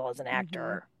potential as an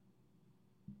actor.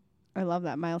 I love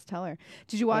that, Miles Teller.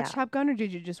 Did you watch Top Gun, or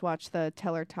did you just watch the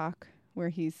Teller talk where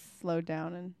he's slowed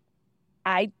down? And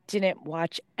I didn't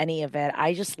watch any of it.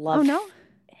 I just love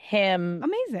him.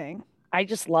 Amazing. I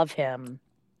just love him.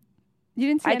 You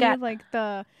didn't see any of like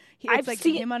the it's like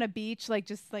him on a beach, like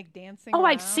just like dancing. Oh,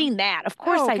 around? I've seen that. Of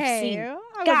course, I've seen. I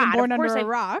wasn't born under a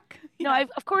rock. No,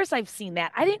 of course I've seen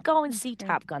that. I didn't go and see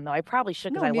Top Gun though. I probably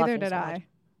should because I love him. Neither did I.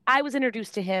 I was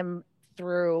introduced to him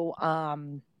through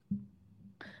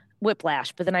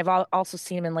Whiplash, but then I've also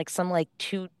seen him in like some like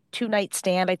two night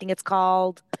stand, I think it's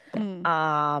called.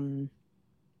 Something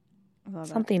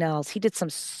else. He did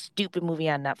some stupid movie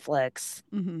on Netflix.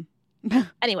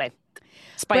 Anyway,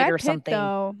 Spider Pitt, something.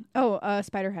 Though. Oh,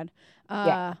 Spiderhead.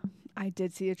 I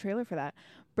did see a trailer for that.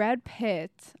 Brad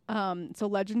Pitt. So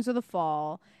Legends of the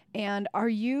Fall. And are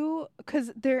you,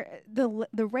 because the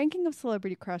ranking of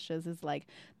celebrity crushes is like,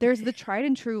 there's the tried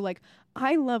and true, like,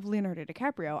 I love Leonardo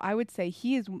DiCaprio. I would say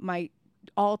he is my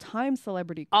all-time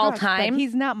celebrity crush. All-time? But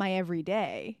he's not my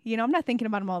everyday. I'm not thinking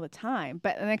about him all the time.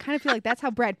 And I kind of feel like that's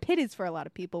how Brad Pitt is for a lot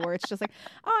of people, where it's just like,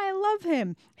 oh, I love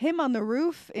him. Him on the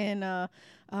roof in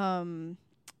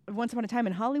Once Upon a Time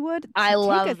in Hollywood. I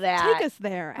love that. Take us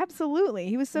there. Absolutely.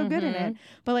 He was so good in it.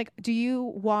 But like, do you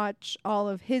watch all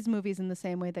of his movies in the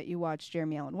same way that you watch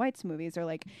Jeremy Allen White's movies? Or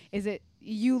like, is it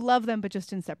you love them but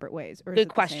just in separate ways? Or good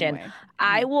question.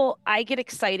 I get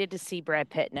excited to see Brad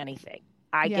Pitt in anything.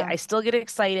 I still get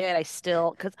excited. I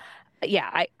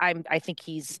think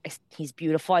he's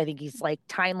beautiful. I think he's like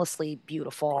timelessly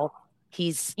beautiful.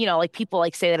 He's, like people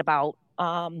like say that about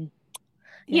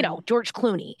George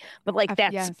Clooney, but like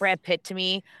that's Brad Pitt to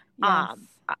me. Yes.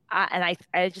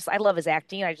 I love his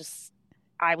acting.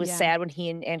 I was sad when he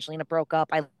and Angelina broke up.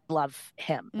 I love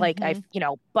him. Like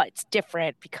but it's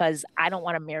different because I don't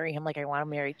want to marry him like I want to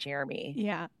marry Jeremy.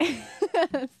 Yeah.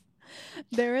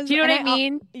 There is. Do you know what I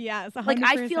mean? Yes, 100%. Like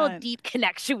I feel a deep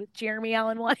connection with Jeremy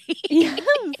Allen White. Yes,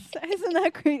 isn't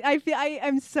that great?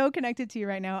 I'm so connected to you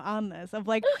right now on this. Of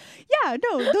like, yeah,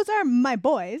 no, those are my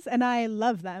boys, and I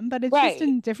love them, but it's just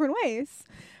in different ways.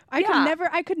 I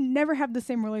could never have the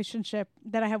same relationship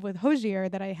that I have with Hozier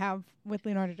that I have with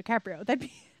Leonardo DiCaprio. That'd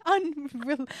be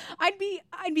unreal. I'd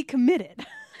be committed.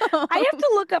 I have to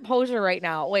look up Hozier right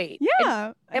now. Wait.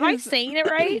 Yeah. Am I saying it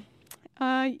right?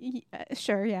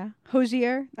 Sure, yeah.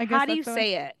 Hozier, I guess. How do you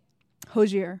say it?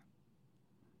 Hozier.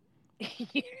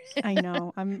 I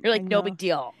know. You're like, no big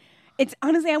deal. It's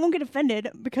honestly, I won't get offended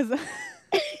because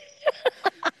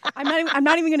I'm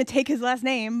not even going to take his last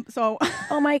name. So.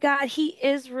 Oh my God, he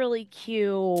is really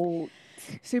cute.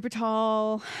 Super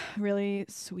tall, really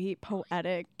sweet,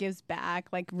 poetic, gives back,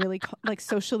 like really like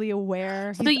socially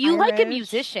aware. So you Irish. Like a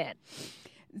musician?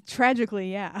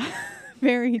 Tragically, yeah.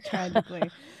 Very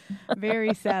tragically.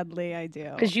 Very sadly, I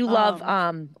do. Because you love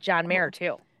John Mayer,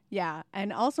 too. Yeah.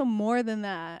 And also more than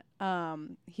that,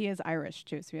 he is Irish,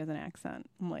 too, so he has an accent.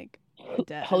 I'm like,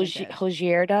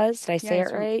 Hozier does? Did I say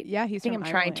it right? Yeah, I think I'm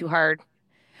trying too hard.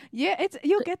 Yeah,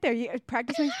 you'll get there.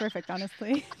 Practice makes perfect,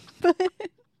 honestly. But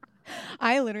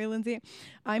I literally, Lindsay,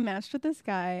 I matched with this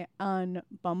guy on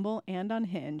Bumble and on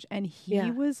Hinge, and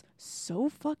he was so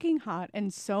fucking hot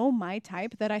and so my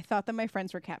type that I thought that my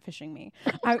friends were catfishing me.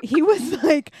 He was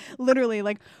like literally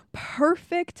like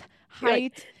perfect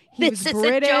height. He was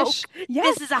British. A joke.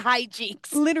 Yes. This is a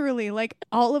hijinks. Literally, like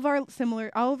all of our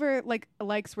like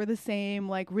likes were the same,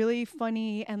 like really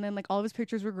funny, and then like all of his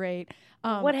pictures were great.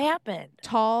 What happened?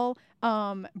 Tall,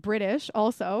 British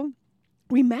also.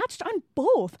 We matched on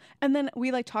both. And then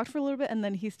we like talked for a little bit and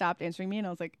then he stopped answering me and I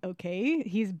was like, okay,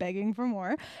 he's begging for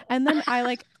more. And then I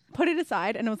like put it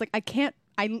aside and I was like,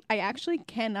 I actually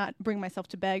cannot bring myself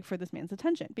to beg for this man's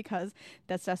attention because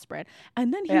that's desperate.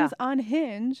 And then he was on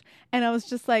Hinge and I was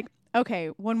just like, okay,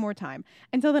 one more time.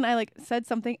 And so then I like said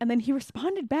something and then he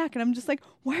responded back and I'm just like,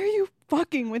 why are you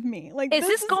fucking with me? Like, is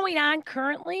this going on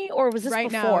currently or was this right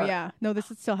before? Now? Yeah. No, this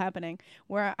is still happening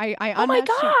where I oh my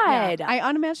God. I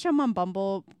unmatched him on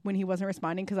Bumble when he wasn't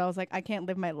responding because I was like, I can't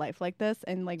live my life like this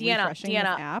and like refreshing this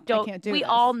app. I can't do we this.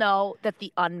 All know that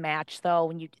the unmatched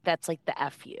though, that's like the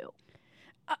FU.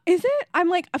 Is it? I'm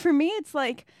like, for me, it's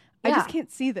like, I just can't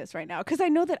see this right now because I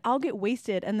know that I'll get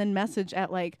wasted and then message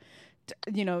at like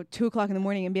text, 2:00 in the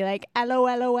morning and be like,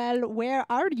 LOL, where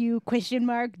are you? ?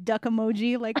 Duck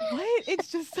emoji. Like, what?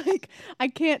 It's just like, I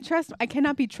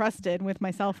cannot be trusted with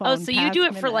my cell phone. Oh, so you do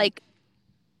it for like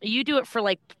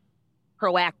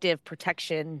proactive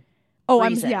protection. Oh,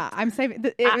 I'm saving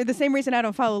the same reason I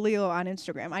don't follow Leo on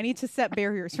Instagram. I need to set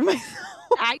barriers for myself.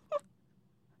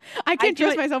 I can't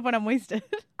trust myself when I'm wasted.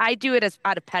 I do it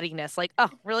out of pettiness. Like, oh,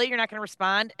 really? You're not going to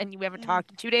respond? And you haven't talked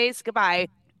in 2 days? Goodbye.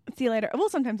 See you later. Well,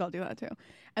 sometimes I'll do that too.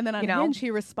 And then on Hinge, he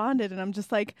responded, and I'm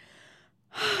just like,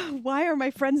 why are my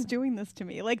friends doing this to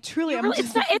me? Like, truly,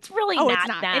 it's really not.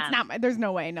 It's not. There's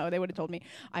no way. No, they would have told me.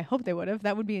 I hope they would have.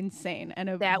 That would be insane and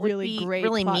that really great,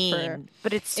 really mean.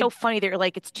 But it's so funny. They're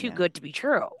like, it's too good to be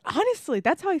true. Honestly,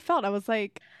 that's how I felt. I was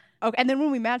like, okay. And then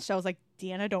when we matched, I was like,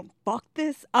 Deanna, don't fuck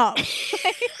this up.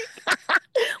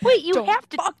 Wait, you guys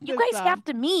have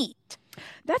to meet.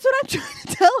 That's what I'm trying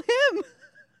to tell him.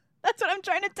 That's what I'm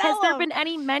trying to tell him. Has there been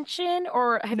any mention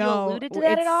or have you alluded to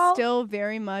that at all? It's still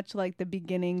very much like the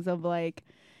beginnings of like,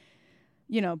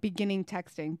 beginning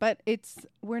texting. But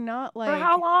we're not like. For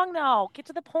how long though? Get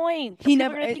to the point.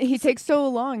 He takes so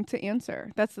long to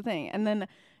answer. That's the thing. And then,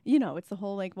 it's the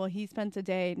whole like, well, he spent a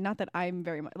day, not that I'm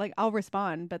very much, like I'll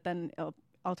respond, but then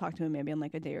I'll talk to him maybe in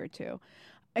like a day or two.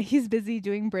 He's busy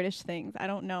doing British things. I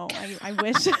don't know. I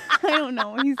wish. I don't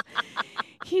know.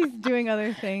 He's doing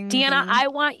other things. Deanna, I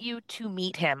want you to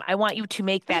meet him. I want you to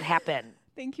make that happen.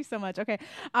 Thank you so much. Okay.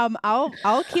 I'll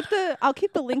keep the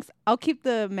links. I'll keep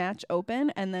the match open,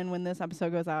 and then when this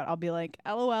episode goes out, I'll be like,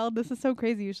 LOL, this is so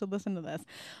crazy. You should listen to this.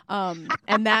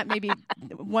 And that maybe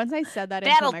once I said that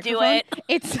into a microphone,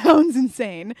 it sounds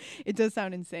insane. It does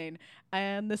sound insane.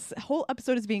 And this whole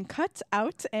episode is being cut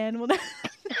out, and we'll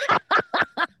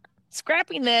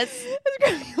scrapping this.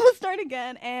 We'll start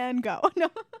again and go. No.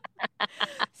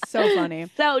 So funny.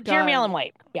 So Jeremy Allen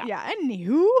White. Yeah.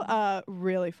 Anywho,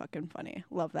 really fucking funny.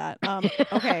 Love that.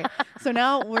 Okay. So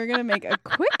now we're going to make a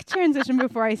quick transition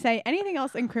before I say anything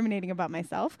else incriminating about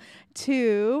myself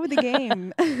to the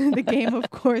game. The game,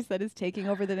 of course, that is taking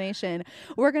over the nation.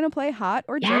 We're going to play Hot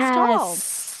or Just Tall.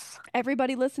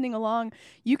 Everybody listening along,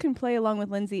 you can play along with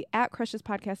Lindsey at Crushes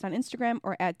Podcast on Instagram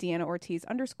or at Deanna Ortiz _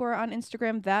 on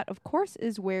Instagram. That, of course,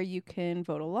 is where you can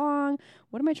vote along.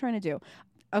 What am I trying to do?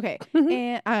 Okay.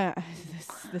 And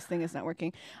this thing is not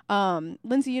working.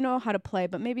 Lindsey, you know how to play,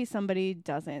 but maybe somebody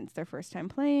doesn't. It's their first time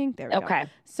playing. There we go.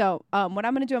 So what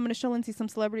I'm going to do, I'm going to show Lindsey some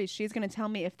celebrities. She's going to tell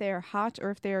me if they're hot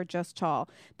or if they are just tall.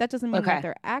 That doesn't mean that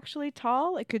they're actually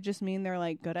tall. It could just mean they're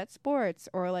like good at sports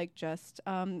or like just,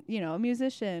 a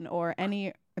musician or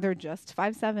they're just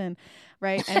 5'7",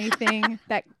 right? Anything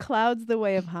that clouds the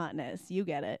way of hotness. You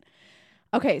get it.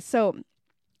 Okay. So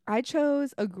I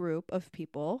chose a group of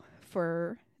people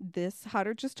for this Hot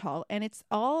or Just Tall, and it's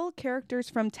all characters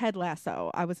from Ted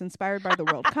Lasso. I was inspired by the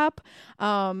World Cup,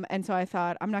 and so I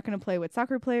thought I'm not going to play with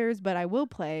soccer players, but I will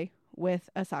play with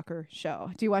a soccer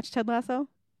show. Do you watch Ted Lasso?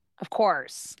 Of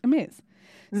course. Amazing.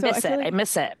 I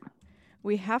miss it.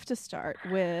 We have to start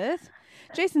with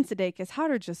Jason Sudeikis. Hot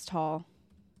or Just Tall?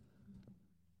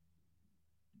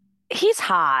 He's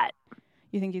hot.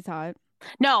 You think he's hot?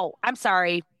 No, I'm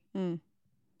sorry.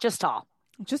 Just tall.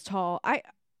 Just tall.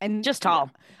 Just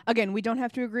tall. Again, we don't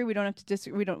have to agree. We don't have to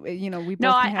disagree. We don't. We both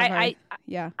no. Can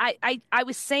have I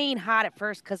was saying hot at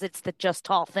first because it's the just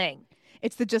tall thing.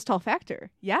 It's the just tall factor.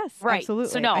 Yes, right.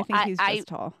 Absolutely. So no, I think he's just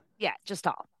tall. Yeah, just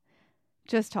tall.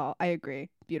 Just tall. I agree.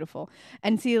 Beautiful.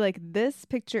 And see, like this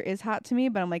picture is hot to me,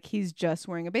 but I'm like, he's just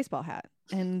wearing a baseball hat,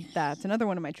 and that's another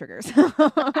one of my triggers.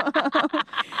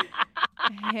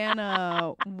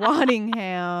 Hannah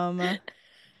Waddingham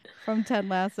from Ted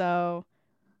Lasso,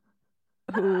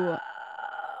 who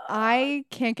I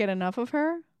can't get enough of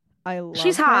her. I love her.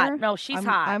 She's hot. No, she's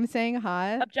hot. I'm saying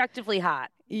hot. Objectively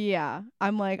hot. Yeah.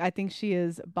 I'm like, I think she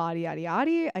is body yaddy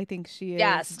yaddy. I think she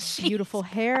is beautiful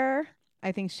hair.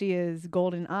 I think she is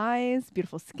golden eyes,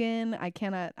 beautiful skin. I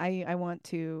want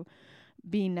to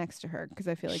be next to her because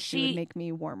I feel like she would make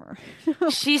me warmer.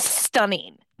 She's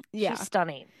stunning. Yeah. She's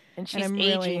stunning. And she's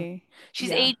aging.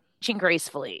 She's aging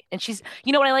gracefully. And she's,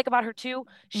 you know what I like about her too?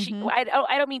 I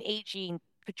don't mean aging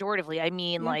pejoratively. I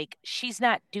mean, like, she's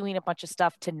not doing a bunch of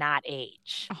stuff to not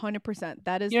age. 100%.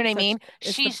 That is, you know what I mean?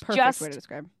 She's the perfect way to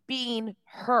describe. Being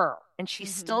her, and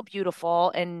she's still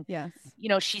beautiful. And, yes,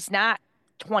 she's not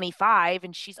 25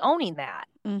 and she's owning that.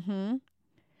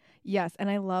 Yes. And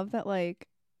I love that, like,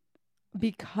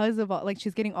 because of all, like,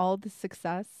 she's getting all this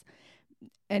success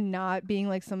and not being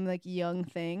like some like young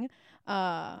thing.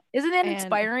 Isn't it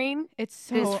inspiring? It's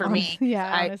so for me.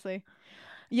 Yeah, honestly.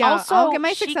 Yeah, also, I'll get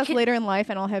my success later in life,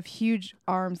 and I'll have huge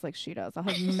arms like she does. I'll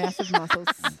have massive muscles.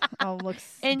 I'll look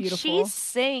beautiful. And she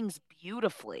sings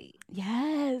beautifully.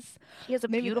 Yes. She has a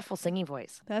beautiful singing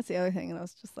voice. That's the other thing. And I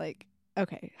was just like,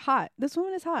 okay, hot. This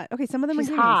woman is hot. Okay, some of them She's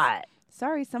are hot.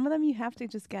 Sorry, some of them you have to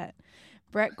just get.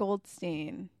 Brett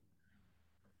Goldstein.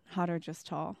 Hot or just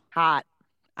tall? Hot.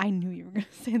 I knew you were going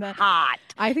to say that. Hot.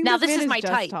 I think now this man is my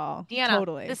just type. tall. Deanna,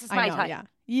 totally. This is my type. Yeah.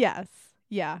 Yes.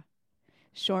 Yeah.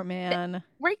 Short man.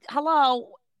 Right.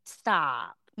 Hello.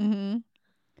 Stop. Mm-hmm.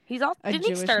 He's all. Didn't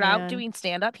he start out doing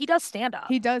stand up? He does stand up.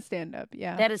 He does stand up.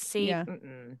 Yeah. That is safe. Yeah.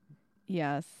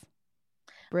 Yes.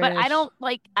 British. But I don't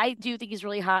I do think he's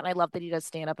really hot, and I love that he does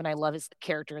stand up, and I love his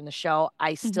character in the show.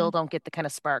 I still don't get the kind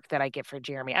of spark that I get for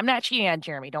Jeremy. I'm not cheating on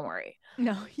Jeremy. Don't worry.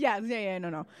 No,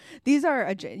 no. These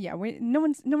are no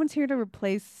one's here to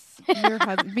replace your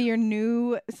husband, be your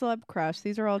new celeb crush.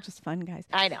 These are all just fun guys.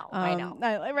 I know.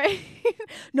 Right?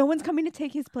 No one's coming to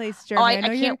take his place,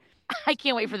 Jeremy. I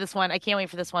can't wait for this one. I can't wait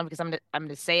for this one because I'm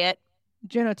gonna say it.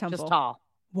 Juno Temple. Just tall.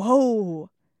 Whoa.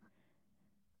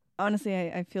 Honestly,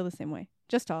 I feel the same way.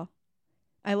 Just tall.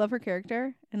 I love her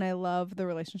character and I love the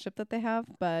relationship that they have,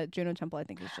 but Juno Temple I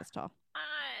think is just tall.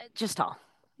 Just tall.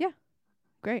 Yeah.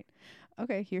 Great.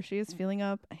 Okay, here she is feeling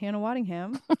up Hannah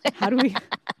Waddingham. How do we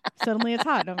suddenly it's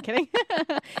hot? No, I'm kidding.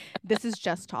 This is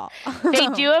just tall. They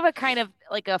do have a kind of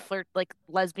like a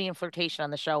lesbian flirtation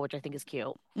on the show, which I think is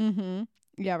cute. Mm-hmm.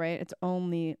 Yeah, right. It's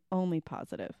only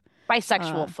positive.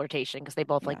 Bisexual flirtation because they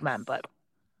both like men, but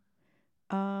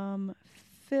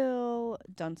Phil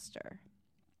Dunster.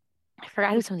 I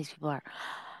forgot who some of these people are.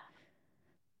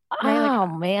 Right,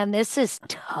 man, this is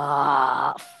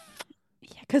tough.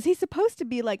 Yeah, because he's supposed to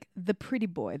be like the pretty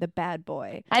boy, the bad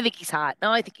boy. I think he's hot.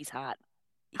 No, I think he's hot.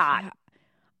 Hot. Yeah.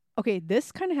 Okay,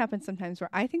 this kind of happens sometimes where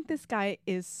I think this guy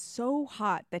is so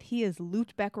hot that he is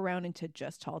looped back around into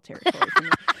just tall territory for me.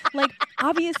 Like,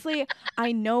 obviously,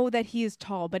 I know that he is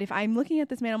tall, but if I'm looking at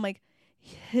this man, I'm like,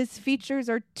 his features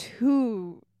are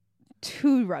too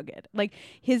rugged. Like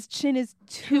his chin is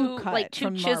too cut, like too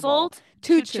chiseled. Marble.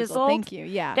 Too chiseled. Thank you.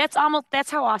 Yeah. That's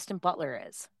how Austin Butler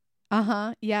is.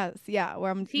 Yes. Yeah.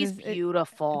 Where he's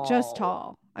beautiful. Just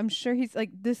tall. I'm sure he's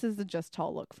like, this is the just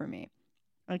tall look for me.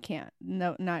 I can't.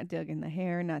 No, not digging the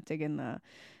hair, not digging the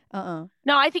No,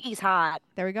 I think he's hot.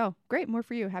 There we go. Great. More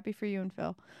for you. Happy for you and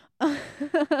Phil.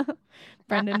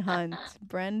 Brendan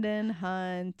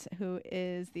Hunt, who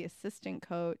is the assistant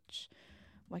coach.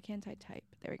 Why can't I type?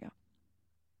 There we go.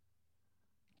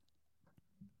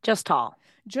 Just tall,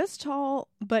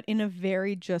 but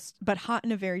but hot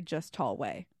in a very just tall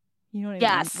way. You know what I mean?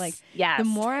 Yes. Like, yes. The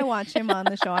more I watch him on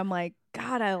the show, I'm like,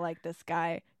 God, I like this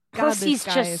guy. God, plus, this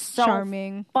guy is so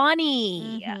charming,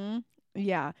 funny. Mm-hmm.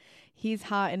 Yeah, he's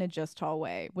hot in a just tall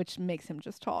way, which makes him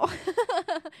just tall.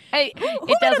 Hey,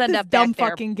 it does end up dumb back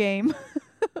fucking game.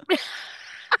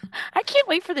 I can't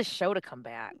wait for the show to come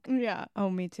back. Yeah.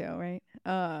 Oh, me too. Right.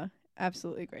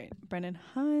 Absolutely great. Brendan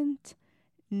Hunt.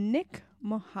 Nick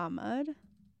Mohammed.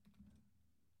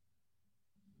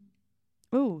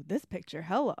 Ooh, this picture.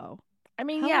 Hello. I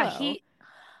mean, yeah, he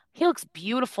looks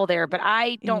beautiful there, but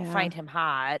I don't find him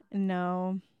hot.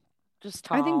 No. Just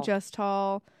tall. I think just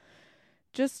tall.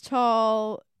 Just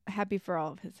tall. Happy for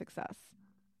all of his success.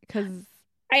 Because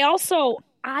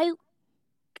I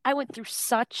went through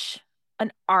such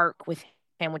an arc with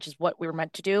him, which is what we were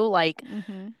meant to do. Like,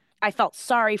 I felt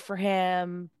sorry for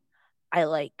him.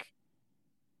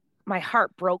 My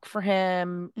heart broke for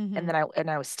him, and then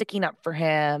I was sticking up for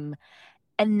him,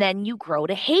 and then you grow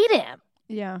to hate him.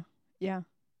 Yeah.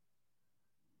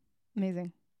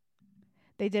 Amazing.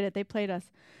 They did it. They played us.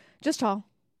 Just tall.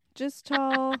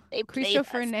 Cristo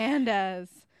Fernandez.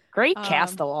 Great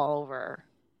cast all over.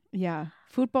 Yeah.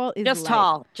 Football is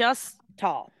just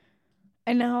tall.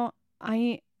 And now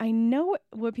I know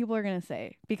what people are going to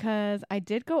say because I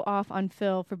did go off on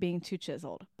Phil for being too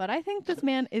chiseled, but I think this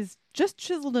man is just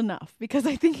chiseled enough because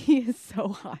I think he is so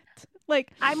hot.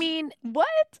 Like, I mean,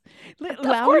 what? Of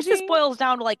course, this boils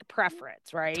down to like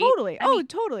preference, right? Totally.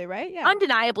 Totally. Right. Yeah.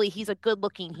 Undeniably, he's a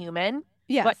good-looking human.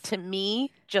 Yes. But to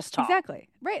me, just tall. Exactly.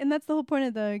 Right. And that's the whole point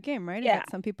of the game, right? Yeah. That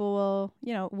some people will,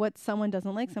 what someone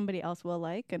doesn't like, somebody else will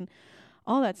like, and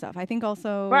all that stuff. I think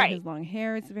also his long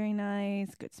hair is very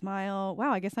nice. Good smile.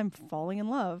 Wow, I guess I'm falling in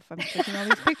love. I'm taking all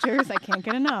these pictures. I can't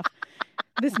get enough.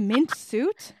 This mint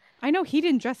suit. I know he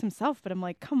didn't dress himself, but I'm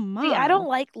like, come on. See, I don't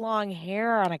like long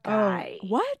hair on a guy.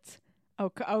 What?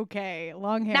 Okay.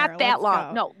 Long hair. Not that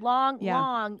long. Go.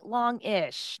 No,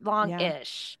 longish.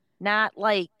 Longish. Not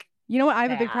like. You know what I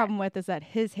have a big problem with is that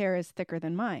his hair is thicker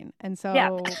than mine. And so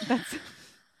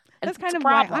that's kind of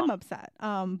why I'm upset.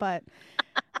 But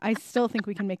I still think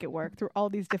we can make it work through all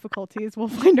these difficulties. We'll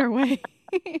find our way.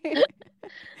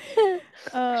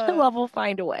 Love will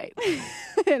find a way.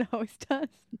 It always does.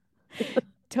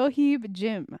 Toheeb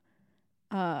Jim.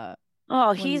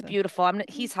 Oh, he's beautiful.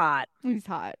 He's hot. He's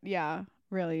hot. Yeah,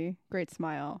 really great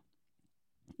smile.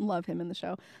 Love him in the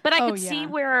show. But I could see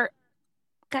where.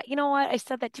 God, you know what? I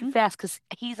said that too fast because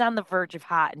he's on the verge of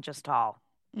hot and just tall.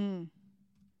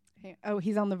 Oh,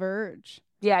 he's on the verge.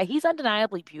 Yeah, he's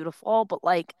undeniably beautiful, but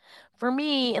like for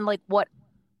me and like what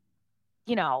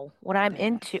what I'm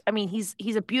into. I mean,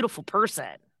 he's a beautiful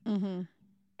person, and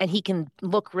he can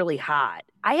look really hot.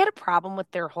 I had a problem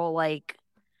with their whole like.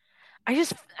 I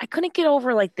couldn't get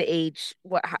over like the age.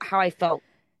 How I felt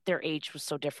their age was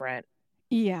so different.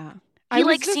 Yeah.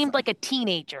 He seemed like a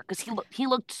teenager because he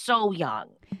looked so young.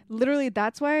 Literally,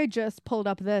 that's why I just pulled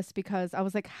up this because I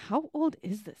was like, how old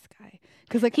is this guy?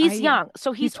 Because like he's young.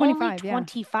 So he's 25, only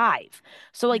 25. Yeah.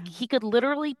 So like he could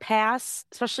literally pass,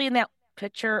 especially in that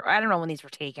picture. I don't know when these were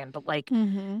taken, but like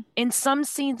in some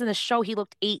scenes in the show, he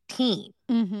looked 18.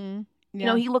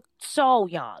 Yeah. He looked so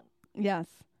young. Yes.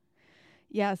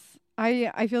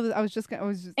 I feel that I was just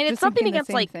and it's something against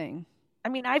the same like thing. I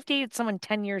mean, I've dated someone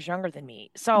 10 years younger than me.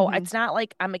 So it's not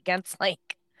like I'm against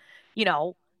like,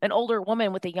 an older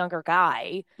woman with a younger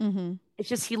guy. It's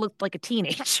just he looked like a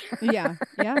teenager. Yeah.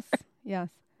 Yes.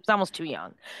 He's almost too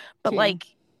young. But like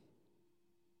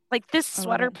this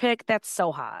sweater pick, that's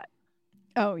so hot.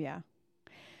 Oh, yeah.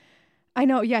 I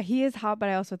know. Yeah, he is hot, but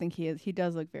I also think he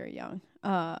does look very young.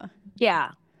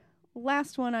 Yeah.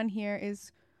 Last one on here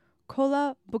is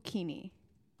Kola Bukini.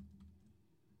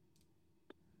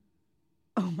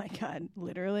 Oh my God,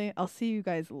 literally. I'll see you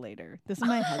guys later. This is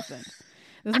my husband.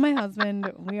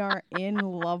 We are in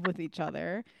love with each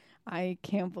other. I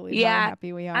can't believe how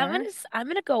happy we are. I'm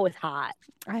gonna go with hot.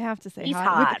 I have to say he's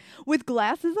hot. With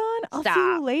glasses on. I'll see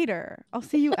you later. I'll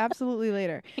see you absolutely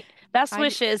later. Best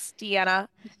wishes, Deanna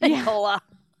and Cola.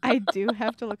 I do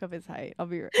have to look up his height. I'll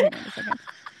be right in a second.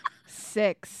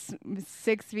 6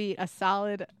 feet, a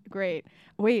solid. Great.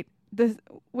 Wait,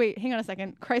 hang on a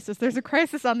second. Crisis. There's a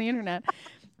crisis on the internet.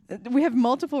 We have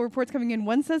multiple reports coming in.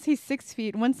 One says he's 6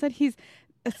 feet. One said he's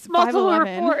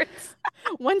 5'11".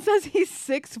 One says he's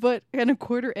 6 foot and a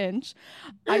quarter inch.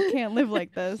 I can't live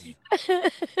like this.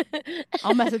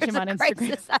 I'll message him on Instagram.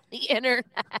 Crisis on the internet.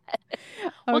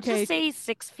 We'll just say he's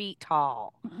 6 feet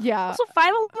tall. Yeah. Also,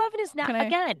 5'11" is not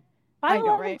again.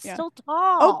 5'11" is still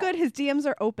tall. Oh, good. His DMs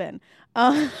are open.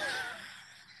 Ask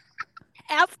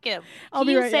him. I'll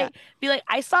be right. Be like,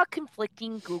 I saw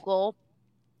conflicting Google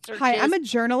searches. Hi, I'm a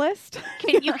journalist.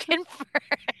 Can you confirm?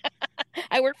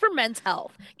 I work for Men's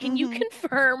Health. Can you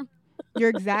confirm your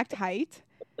exact height?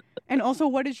 And also,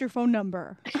 what is your phone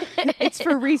number? It's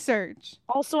for research.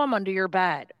 Also, I'm under your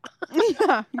bed.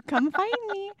 Yeah, come find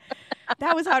me.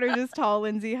 That was Hot or Just Tall,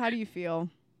 Lindsay. How do you feel?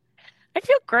 I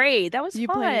feel great. That was fun. You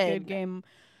played a good game.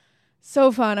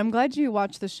 So fun. I'm glad you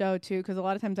watched the show, too, because a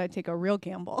lot of times I take a real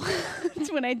gamble.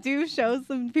 When I do shows,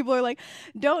 some people are like,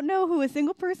 don't know who a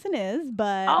single person is,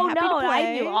 but happy to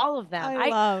play. I knew all of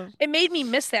them. It made me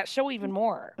miss that show even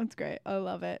more. That's great. I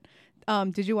love it.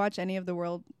 Did you watch any of the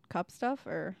World Cup stuff?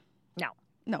 Or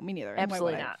No, me neither.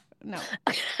 Absolutely not. No.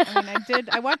 I mean, I did.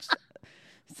 I watched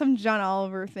some John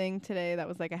Oliver thing today that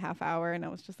was like a half hour, and I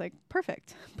was just like,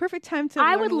 perfect time to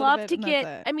I would love to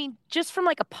get, I mean, just from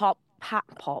like a pop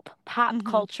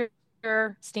culture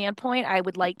standpoint, I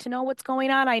would like to know what's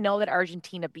going on. I know that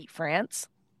Argentina beat France.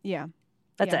 Yeah.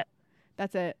 That's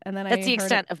it. And then that's the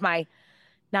extent of my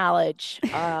knowledge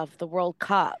of the World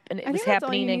Cup. And it was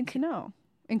happening in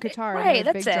Qatar. Right,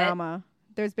 that's it. Drama.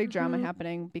 There's big drama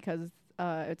happening because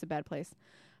it's a bad place.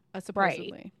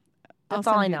 Supposedly. Right. That's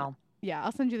all I know. Yeah,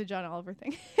 I'll send you the John Oliver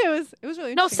thing. It was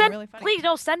really interesting. Really funny. Please,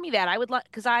 send me that. I would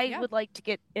because I would like to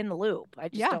get in the loop. I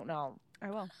just don't know. I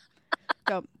will.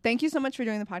 So, thank you so much for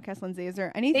doing the podcast, Lindsay. Is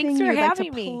there anything you would like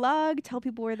to plug? Tell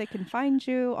people where they can find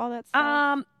you, all that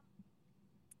stuff.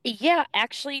 Yeah,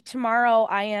 actually, tomorrow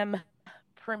I am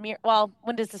premiere. Well,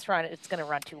 when does this run? It's going to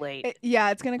run too late.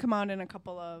 It's going to come out in a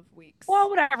couple of weeks. Well,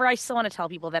 whatever. I still want to tell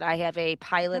people that I have a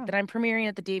pilot that I'm premiering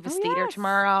at the Davis Theater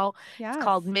tomorrow. Yes. It's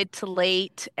called Mid to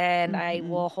Late, and I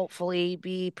will hopefully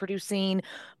be producing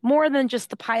more than just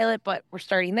the pilot, but we're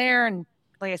starting there and,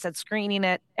 like I said, screening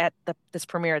it at this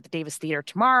premiere at the Davis Theater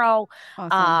tomorrow.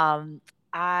 Awesome.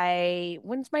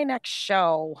 When's my next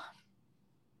show?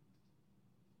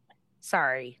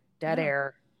 Sorry, dead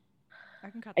air.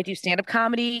 I do stand-up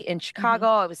comedy in Chicago.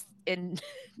 I was in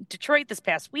Detroit this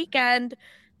past weekend.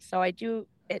 So I do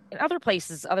it in other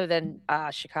places other than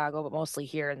Chicago, but mostly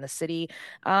here in the city.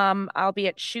 I'll be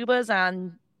at Shuba's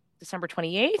on December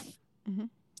 28th.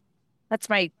 That's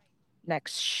my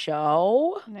next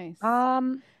show. Nice.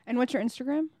 And what's your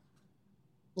Instagram?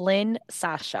 Lynn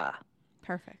Sasha.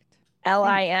 Perfect.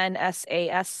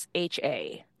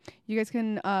 LINSASHA. You guys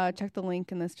can check the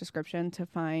link in this description to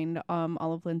find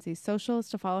all of Lindsey's socials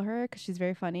to follow her because she's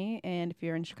very funny. And if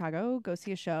you're in Chicago, go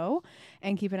see a show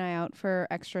and keep an eye out for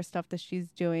extra stuff that she's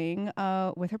doing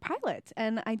with her pilot.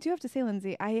 And I do have to say,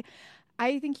 Lindsey,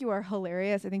 I think you are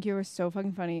hilarious. I think you are so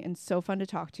fucking funny and so fun to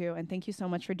talk to. And thank you so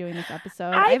much for doing this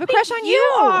episode. I have a crush on you.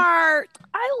 I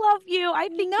love you. I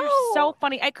think you're so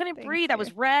funny. I couldn't breathe. I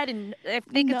was red, and if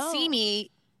they could see me,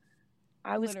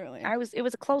 it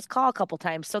was a close call a couple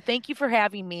times. So thank you for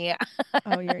having me.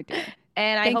 Oh, you're a dear.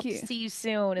 And I hope to see you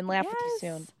soon and laugh with you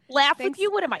soon. Laugh with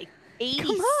you? What am I?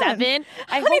 87.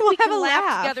 I hope we can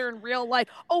laugh together in real life.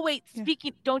 Oh wait,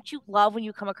 speaking, don't you love when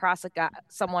you come across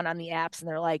someone on the apps and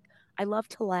they're like, I love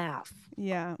to laugh.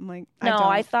 Yeah, I'm like,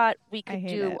 I thought we could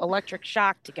do electric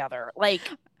shock together. Like,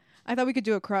 I thought we could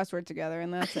do a crossword together,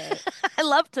 and that's it. I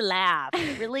love to laugh.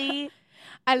 Really?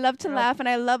 I love to laugh, and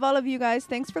I love all of you guys.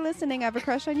 Thanks for listening. I have a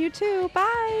crush on you too.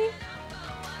 Bye.